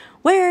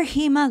 where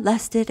he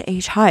molested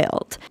a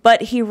child.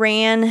 But he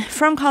ran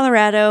from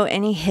Colorado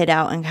and he hid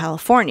out in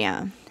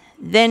California.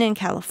 Then in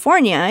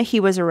California,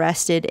 he was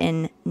arrested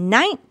in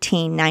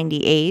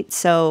 1998,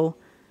 so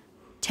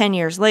 10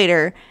 years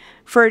later,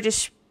 for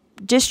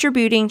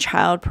distributing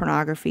child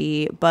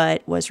pornography,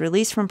 but was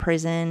released from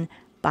prison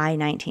by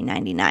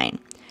 1999.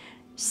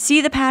 See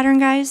the pattern,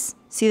 guys?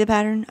 See the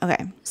pattern?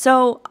 Okay.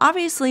 So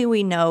obviously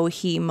we know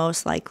he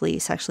most likely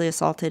sexually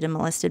assaulted and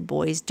molested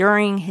boys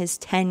during his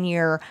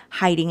 10-year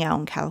hiding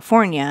out in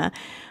California,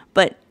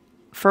 but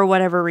for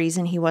whatever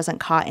reason, he wasn't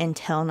caught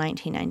until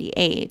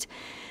 1998.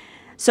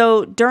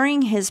 So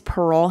during his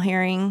parole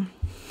hearing,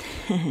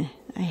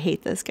 I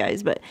hate this,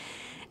 guys, but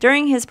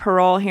during his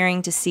parole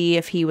hearing to see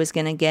if he was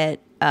going to get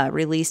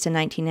released in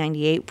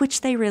 1998,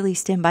 which they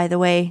released him, by the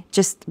way,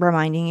 just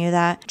reminding you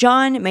that,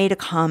 John made a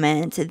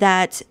comment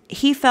that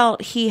he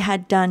felt he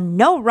had done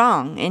no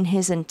wrong in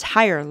his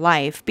entire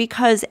life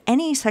because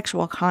any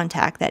sexual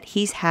contact that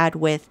he's had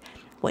with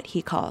what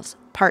he calls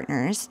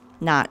partners,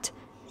 not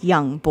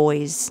young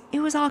boys,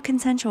 it was all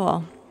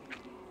consensual.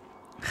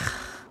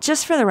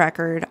 Just for the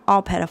record,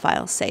 all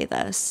pedophiles say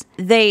this.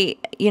 They,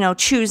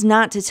 choose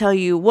not to tell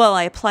you, well,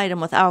 I applied them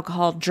with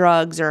alcohol,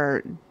 drugs,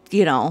 or,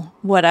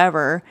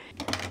 whatever.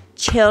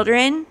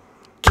 Children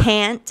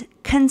can't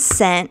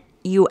consent,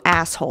 you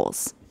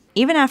assholes.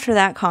 Even after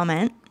that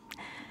comment,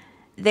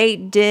 they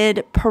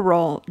did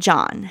parole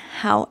John.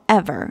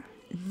 However,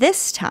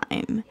 this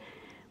time,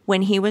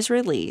 when he was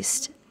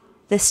released,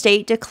 the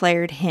state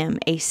declared him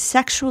a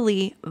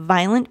sexually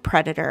violent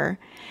predator,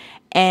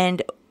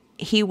 and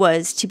he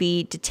was to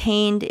be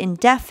detained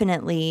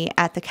indefinitely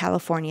at the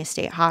California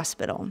State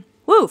Hospital.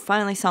 Woo,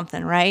 finally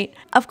something, right?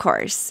 Of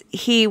course,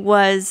 he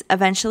was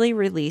eventually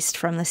released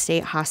from the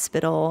state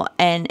hospital,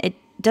 and it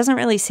doesn't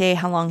really say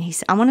how long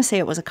I want to say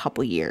it was a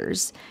couple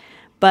years,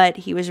 but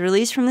he was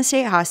released from the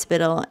state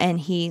hospital, and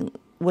he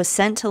was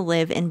sent to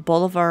live in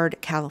Boulevard,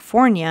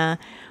 California,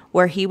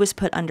 where he was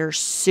put under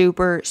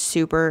super,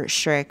 super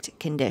strict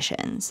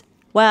conditions.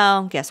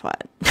 Well, guess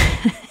what?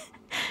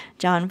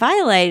 John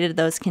violated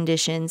those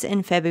conditions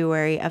in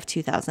February of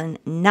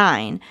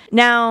 2009.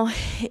 Now,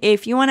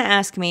 if you want to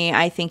ask me,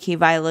 I think he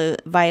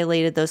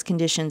violated those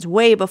conditions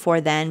way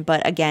before then,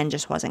 but again,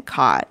 just wasn't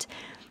caught.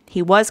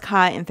 He was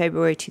caught in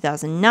February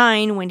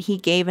 2009 when he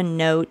gave a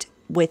note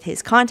with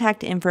his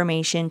contact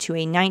information to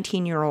a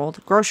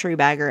 19-year-old grocery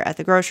bagger at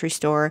the grocery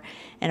store.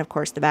 And of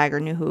course, the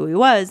bagger knew who he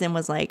was and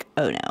was like,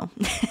 oh no.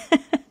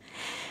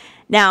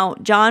 Now,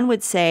 John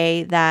would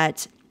say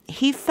that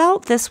he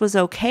felt this was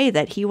okay,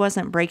 that he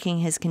wasn't breaking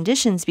his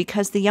conditions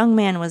because the young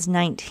man was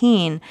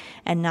 19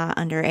 and not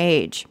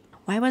underage.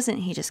 Why wasn't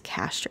he just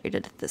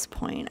castrated at this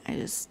point?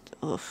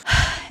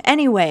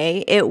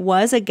 Anyway, it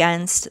was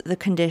against the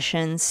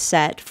conditions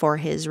set for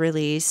his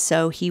release,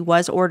 so he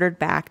was ordered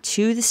back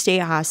to the state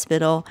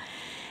hospital,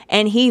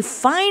 and he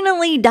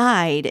finally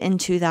died in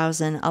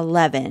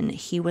 2011.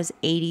 He was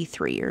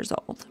 83 years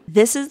old.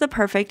 This is the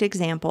perfect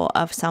example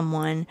of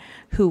someone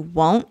who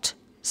won't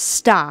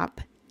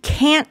stop,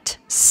 can't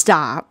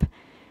stop,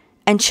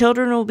 and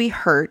children will be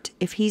hurt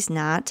if he's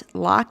not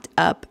locked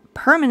up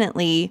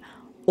permanently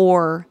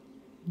or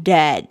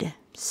dead.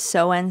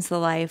 So ends the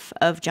life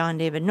of John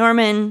David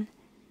Norman.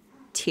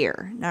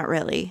 Tear, not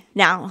really.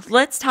 Now,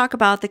 let's talk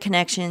about the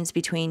connections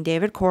between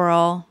David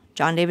Corll,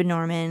 John David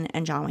Norman,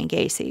 and John Wayne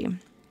Gacy.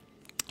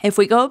 If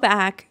we go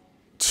back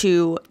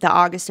to the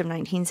August of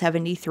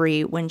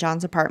 1973 when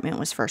John's apartment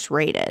was first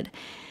raided,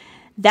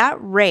 that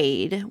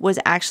raid was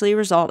actually a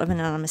result of an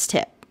anonymous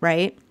tip,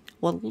 right?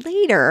 Well,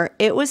 later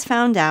it was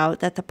found out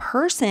that the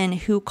person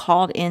who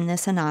called in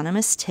this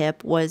anonymous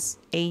tip was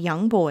a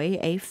young boy,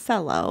 a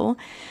fellow,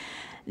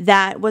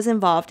 that was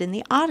involved in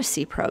the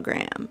Odyssey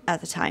program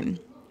at the time.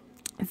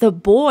 The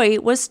boy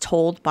was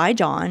told by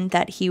John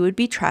that he would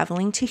be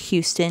traveling to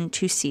Houston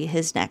to see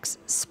his next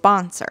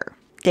sponsor.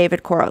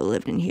 David Coro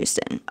lived in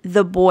Houston.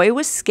 The boy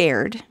was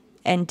scared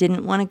and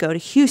didn't want to go to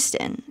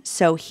Houston,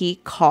 so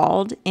he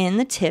called in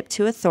the tip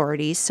to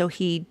authorities so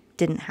he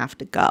didn't have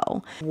to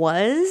go.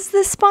 Was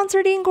the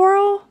sponsor Dean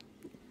Coro?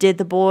 Did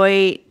the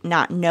boy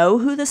not know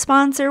who the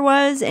sponsor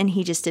was and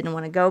he just didn't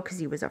want to go because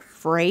he was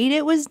afraid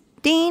it was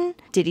Dean?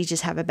 Did he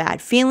just have a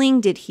bad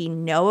feeling? Did he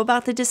know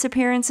about the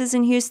disappearances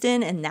in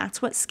Houston and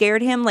that's what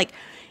scared him? Like,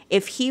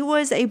 if he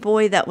was a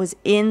boy that was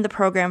in the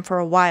program for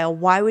a while,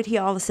 why would he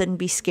all of a sudden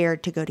be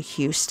scared to go to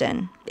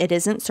Houston? It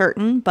isn't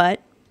certain,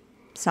 but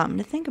something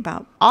to think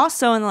about.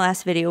 Also, in the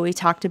last video, we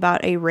talked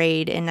about a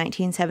raid in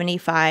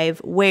 1975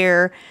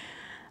 where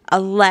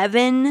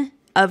 11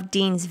 of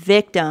Dean's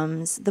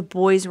victims, the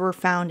boys were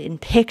found in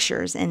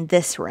pictures in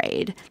this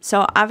raid.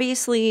 So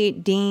obviously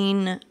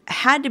Dean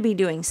had to be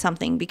doing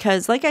something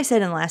because, like I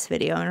said in the last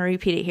video, and I'll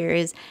repeat it here,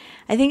 is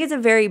I think it's a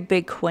very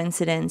big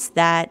coincidence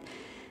that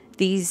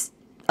these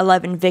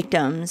 11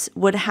 victims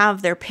would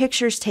have their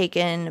pictures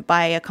taken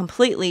by a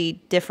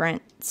completely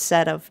different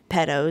set of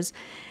pedos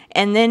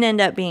and then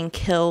end up being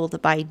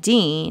killed by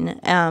Dean,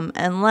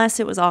 unless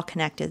it was all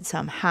connected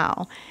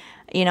somehow.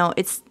 You know,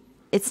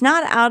 it's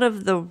not out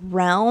of the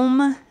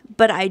realm,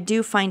 but I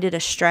do find it a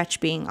stretch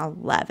being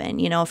 11.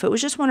 You know, if it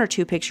was just 1 or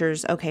 2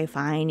 pictures, okay,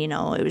 fine. You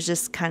know, it was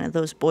just kind of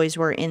those boys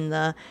were in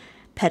the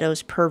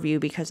pedo's purview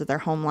because of their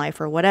home life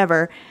or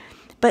whatever.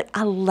 But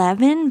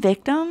 11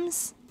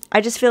 victims? I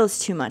just feel it's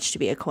too much to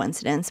be a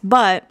coincidence.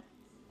 But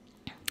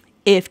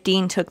if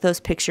Dean took those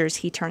pictures,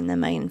 he turned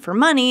them in for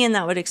money, and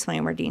that would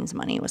explain where Dean's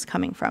money was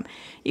coming from.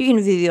 You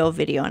can view the old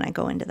video and I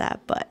go into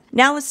that. But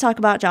now let's talk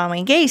about John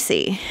Wayne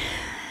Gacy.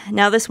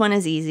 Now this one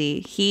is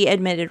easy. He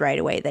admitted right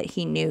away that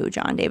he knew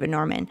John David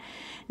Norman.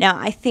 Now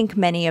I think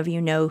many of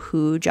you know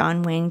who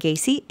John Wayne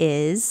Gacy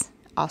is,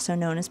 also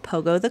known as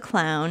Pogo the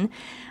Clown.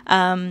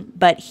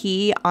 But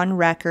he, on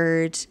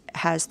record,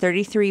 has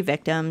 33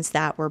 victims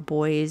that were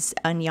boys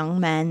and young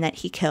men that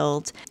he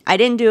killed. I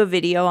didn't do a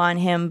video on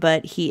him,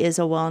 but he is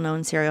a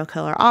well-known serial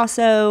killer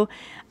also.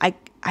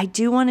 I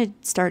do want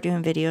to start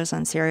doing videos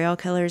on serial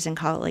killers and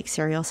call it like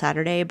Serial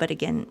Saturday, but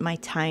again, my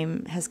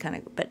time has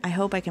but I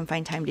hope I can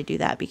find time to do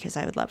that because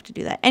I would love to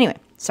do that. Anyway,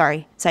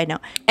 sorry, side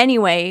note.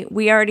 Anyway,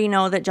 we already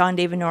know that John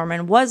David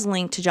Norman was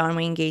linked to John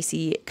Wayne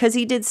Gacy because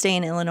he did stay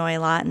in Illinois a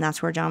lot, and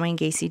that's where John Wayne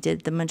Gacy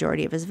did the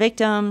majority of his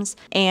victims.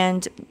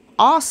 And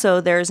also,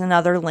 there's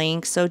another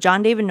link. So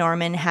John David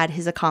Norman had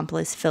his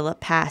accomplice, Philip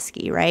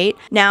Paskey, right?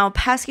 Now,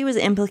 Paskey was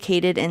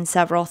implicated in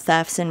several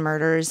thefts and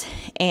murders,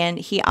 and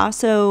he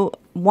also,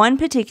 one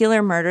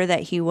particular murder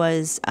that he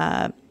was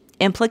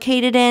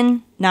implicated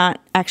in, not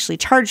actually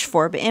charged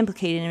for, but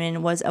implicated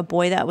in, was a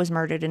boy that was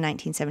murdered in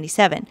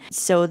 1977.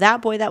 So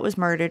that boy that was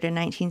murdered in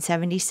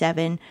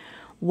 1977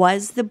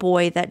 was the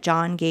boy that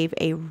John gave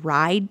a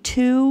ride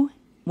to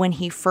when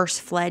he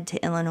first fled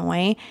to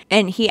Illinois,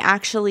 and he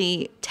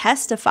actually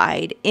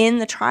testified in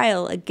the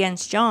trial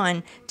against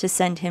John to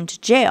send him to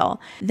jail.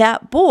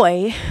 That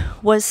boy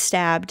was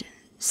stabbed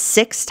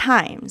 6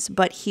 times,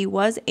 but he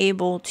was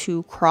able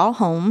to crawl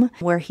home,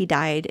 where he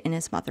died in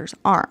his mother's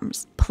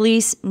arms.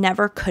 Police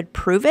never could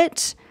prove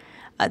it.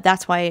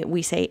 That's why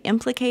we say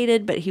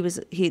implicated, but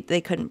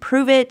they couldn't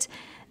prove it.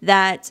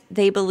 That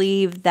they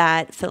believe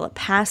that Philip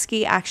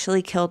Paskey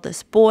actually killed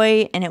this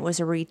boy, and it was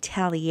a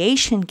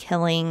retaliation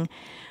killing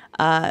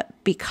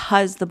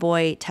because the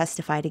boy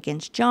testified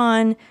against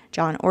John.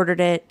 John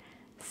ordered it.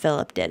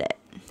 Philip did it.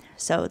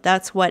 So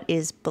that's what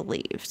is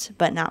believed,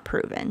 but not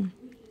proven.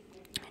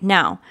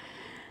 Now,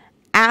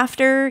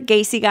 after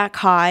Gacy got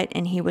caught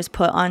and he was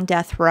put on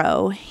death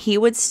row, he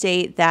would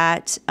state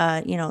that,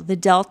 the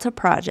Delta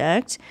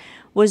Project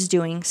was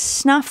doing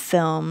snuff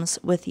films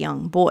with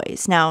young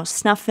boys. Now,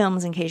 snuff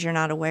films, in case you're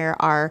not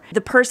aware, are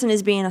the person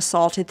is being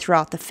assaulted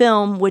throughout the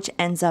film, which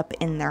ends up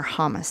in their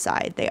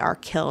homicide. They are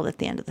killed at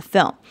the end of the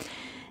film.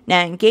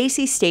 Now,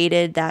 Gacy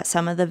stated that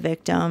some of the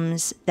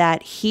victims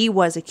that he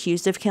was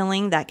accused of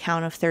killing, that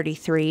count of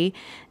 33,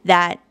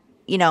 that,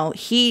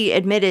 he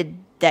admitted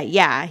that,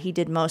 yeah, he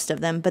did most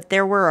of them, but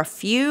there were a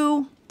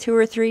few, 2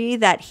 or 3,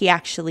 that he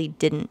actually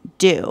didn't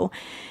do.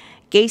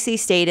 Gacy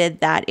stated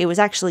that it was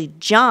actually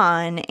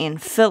John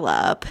and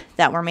Philip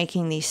that were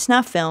making these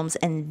snuff films,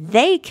 and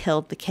they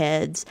killed the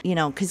kids,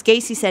 because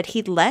Gacy said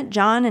he'd let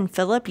John and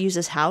Philip use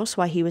his house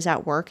while he was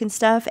at work and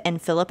stuff,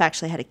 and Philip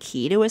actually had a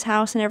key to his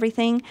house and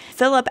everything.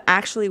 Philip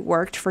actually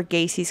worked for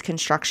Gacy's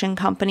construction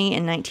company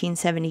in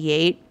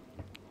 1978,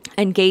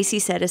 and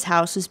Gacy said his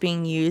house was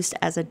being used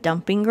as a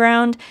dumping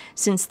ground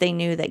since they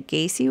knew that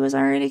Gacy was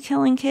already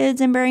killing kids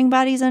and burying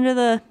bodies under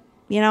the,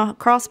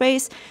 crawl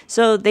space.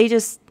 So they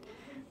just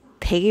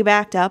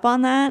piggybacked up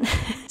on that.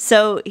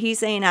 So he's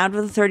saying out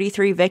of the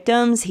 33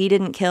 victims, he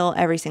didn't kill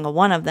every single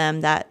one of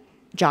them, that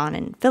John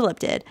and Philip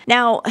did.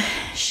 Now,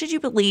 should you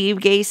believe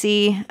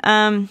Gacy?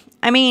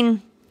 I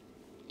mean,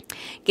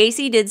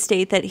 Gacy did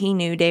state that he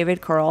knew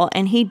David Corll,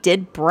 and he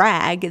did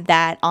brag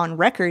that on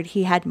record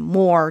he had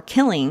more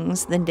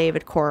killings than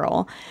David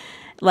Corll,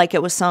 like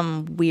it was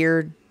some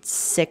weird,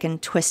 sick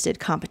and twisted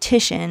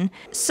competition.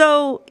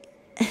 So,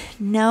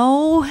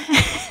 no.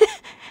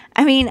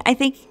 I mean,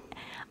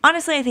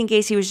 honestly, I think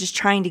Gacy was just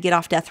trying to get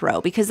off death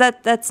row, because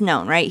that's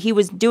known, right? He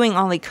was doing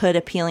all he could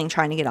appealing,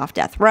 trying to get off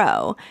death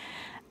row.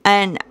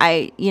 And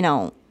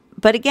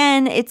but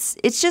again, it's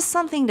just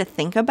something to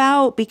think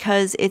about,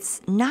 because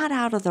it's not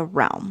out of the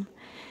realm.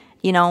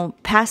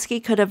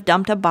 Paskey could have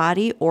dumped a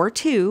body or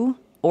two,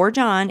 or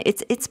John.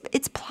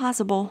 It's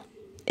plausible.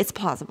 It's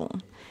plausible.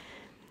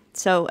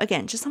 So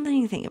again, just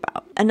something to think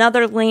about.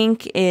 Another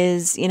link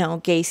is,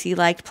 Gacy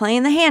liked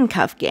playing the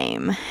handcuff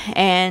game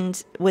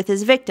and with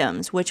his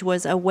victims, which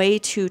was a way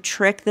to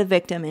trick the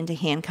victim into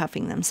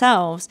handcuffing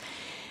themselves.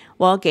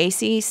 Well,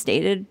 Gacy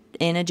stated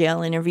in a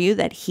jail interview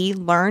that he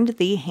learned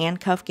the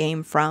handcuff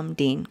game from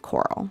Dean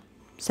Corll.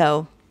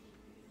 So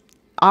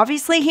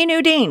obviously he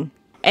knew Dean.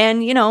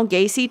 And,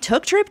 Gacy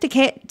took trip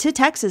to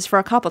Texas for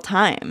a couple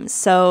times.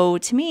 So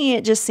to me,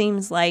 it just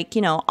seems like,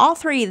 all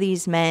three of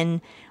these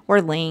men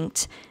were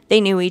linked.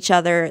 They knew each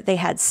other. They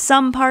had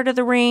some part of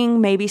the ring,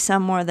 maybe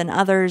some more than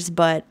others.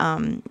 But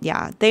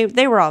yeah,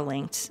 they were all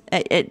linked.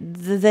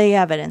 The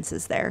evidence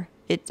is there.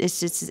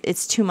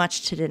 It's too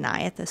much to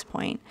deny at this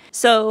point.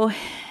 So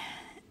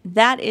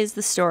that is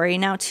the story.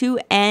 Now, to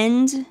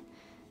end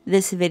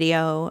this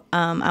video,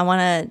 I want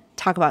to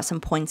talk about some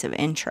points of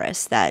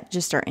interest that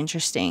just are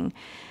interesting.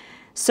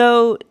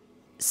 So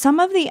some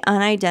of the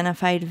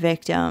unidentified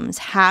victims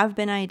have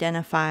been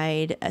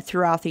identified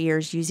throughout the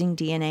years using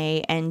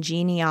DNA and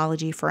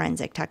genealogy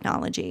forensic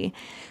technology.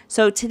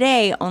 So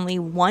today, only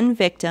one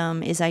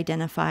victim is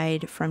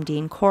identified from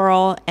Dean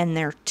Corll, and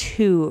there are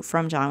two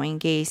from John Wayne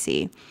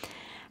Gacy.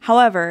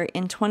 However,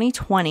 in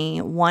 2020,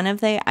 one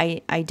of the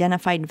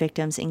identified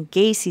victims in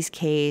Gacy's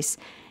case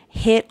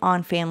hit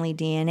on family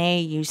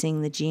DNA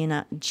using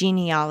the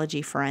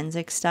genealogy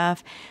forensic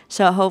stuff.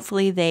 So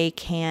hopefully they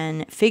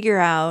can figure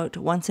out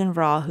once and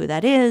for all who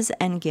that is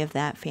and give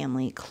that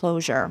family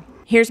closure.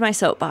 Here's my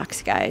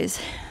soapbox, guys.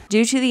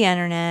 Due to the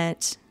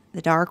internet,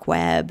 the dark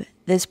web,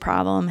 this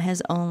problem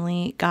has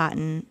only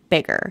gotten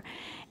bigger.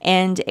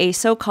 And a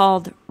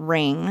so-called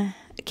ring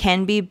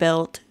can be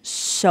built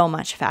so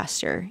much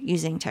faster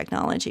using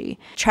technology.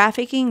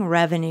 Trafficking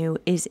revenue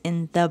is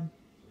in the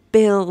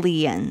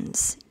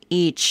billions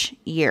each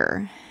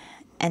year.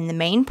 And the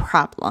main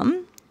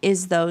problem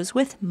is those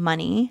with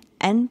money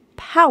and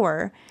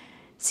power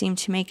seem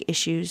to make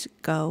issues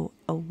go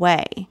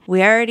away.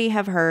 We already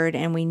have heard,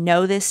 and we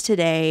know this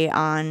today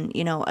on,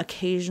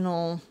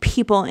 occasional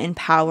people in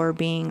power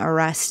being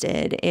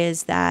arrested,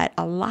 is that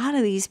a lot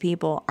of these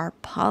people are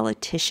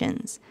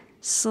politicians,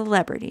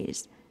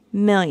 celebrities,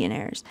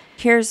 millionaires.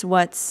 Here's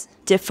what's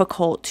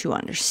difficult to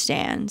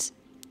understand.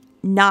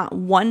 Not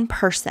one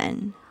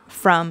person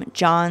from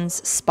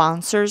John's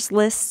sponsors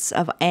lists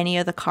of any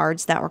of the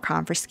cards that were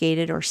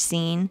confiscated or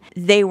seen,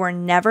 they were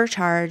never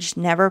charged,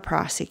 never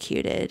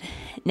prosecuted.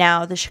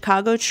 Now, the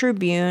Chicago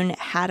Tribune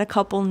had a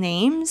couple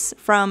names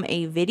from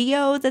a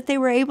video that they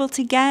were able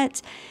to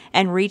get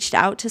and reached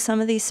out to some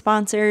of these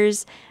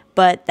sponsors,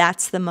 but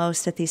that's the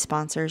most that these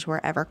sponsors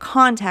were ever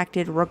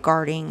contacted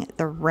regarding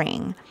the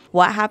ring.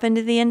 What happened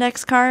to the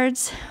index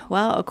cards?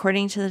 Well,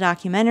 according to the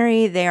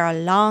documentary, they are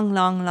long,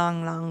 long,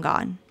 long, long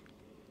gone.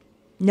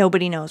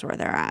 Nobody knows where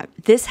they're at.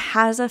 This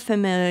has a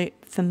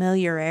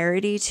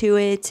familiarity to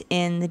it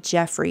in the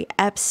Jeffrey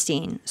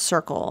Epstein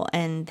circle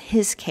and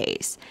his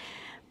case.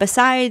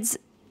 Besides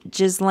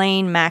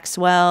Ghislaine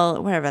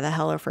Maxwell, whatever the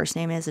hell her first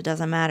name is, it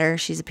doesn't matter.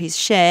 She's a piece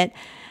of shit.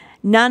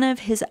 None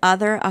of his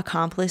other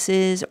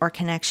accomplices or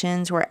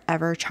connections were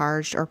ever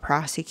charged or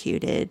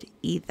prosecuted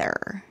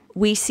either.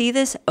 We see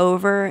this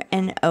over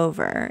and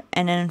over,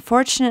 and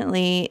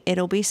unfortunately,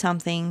 it'll be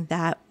something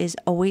that is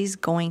always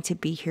going to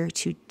be here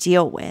to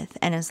deal with.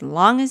 And as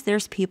long as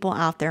there's people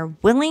out there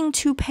willing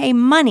to pay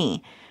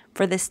money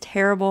for this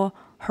terrible,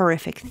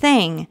 horrific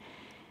thing,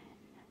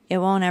 it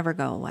won't ever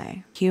go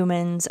away.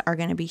 Humans are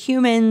going to be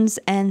humans,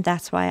 and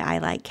that's why I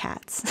like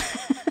cats.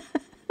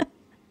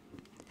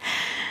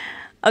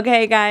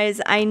 Okay, guys,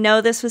 I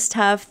know this was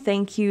tough.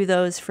 Thank you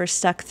those for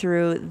stuck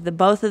through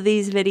both of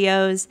these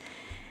videos.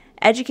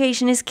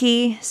 Education is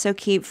key, so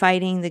keep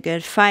fighting the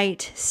good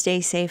fight.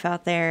 Stay safe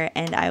out there,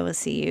 and I will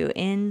see you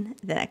in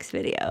the next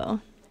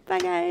video. Bye,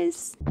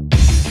 guys.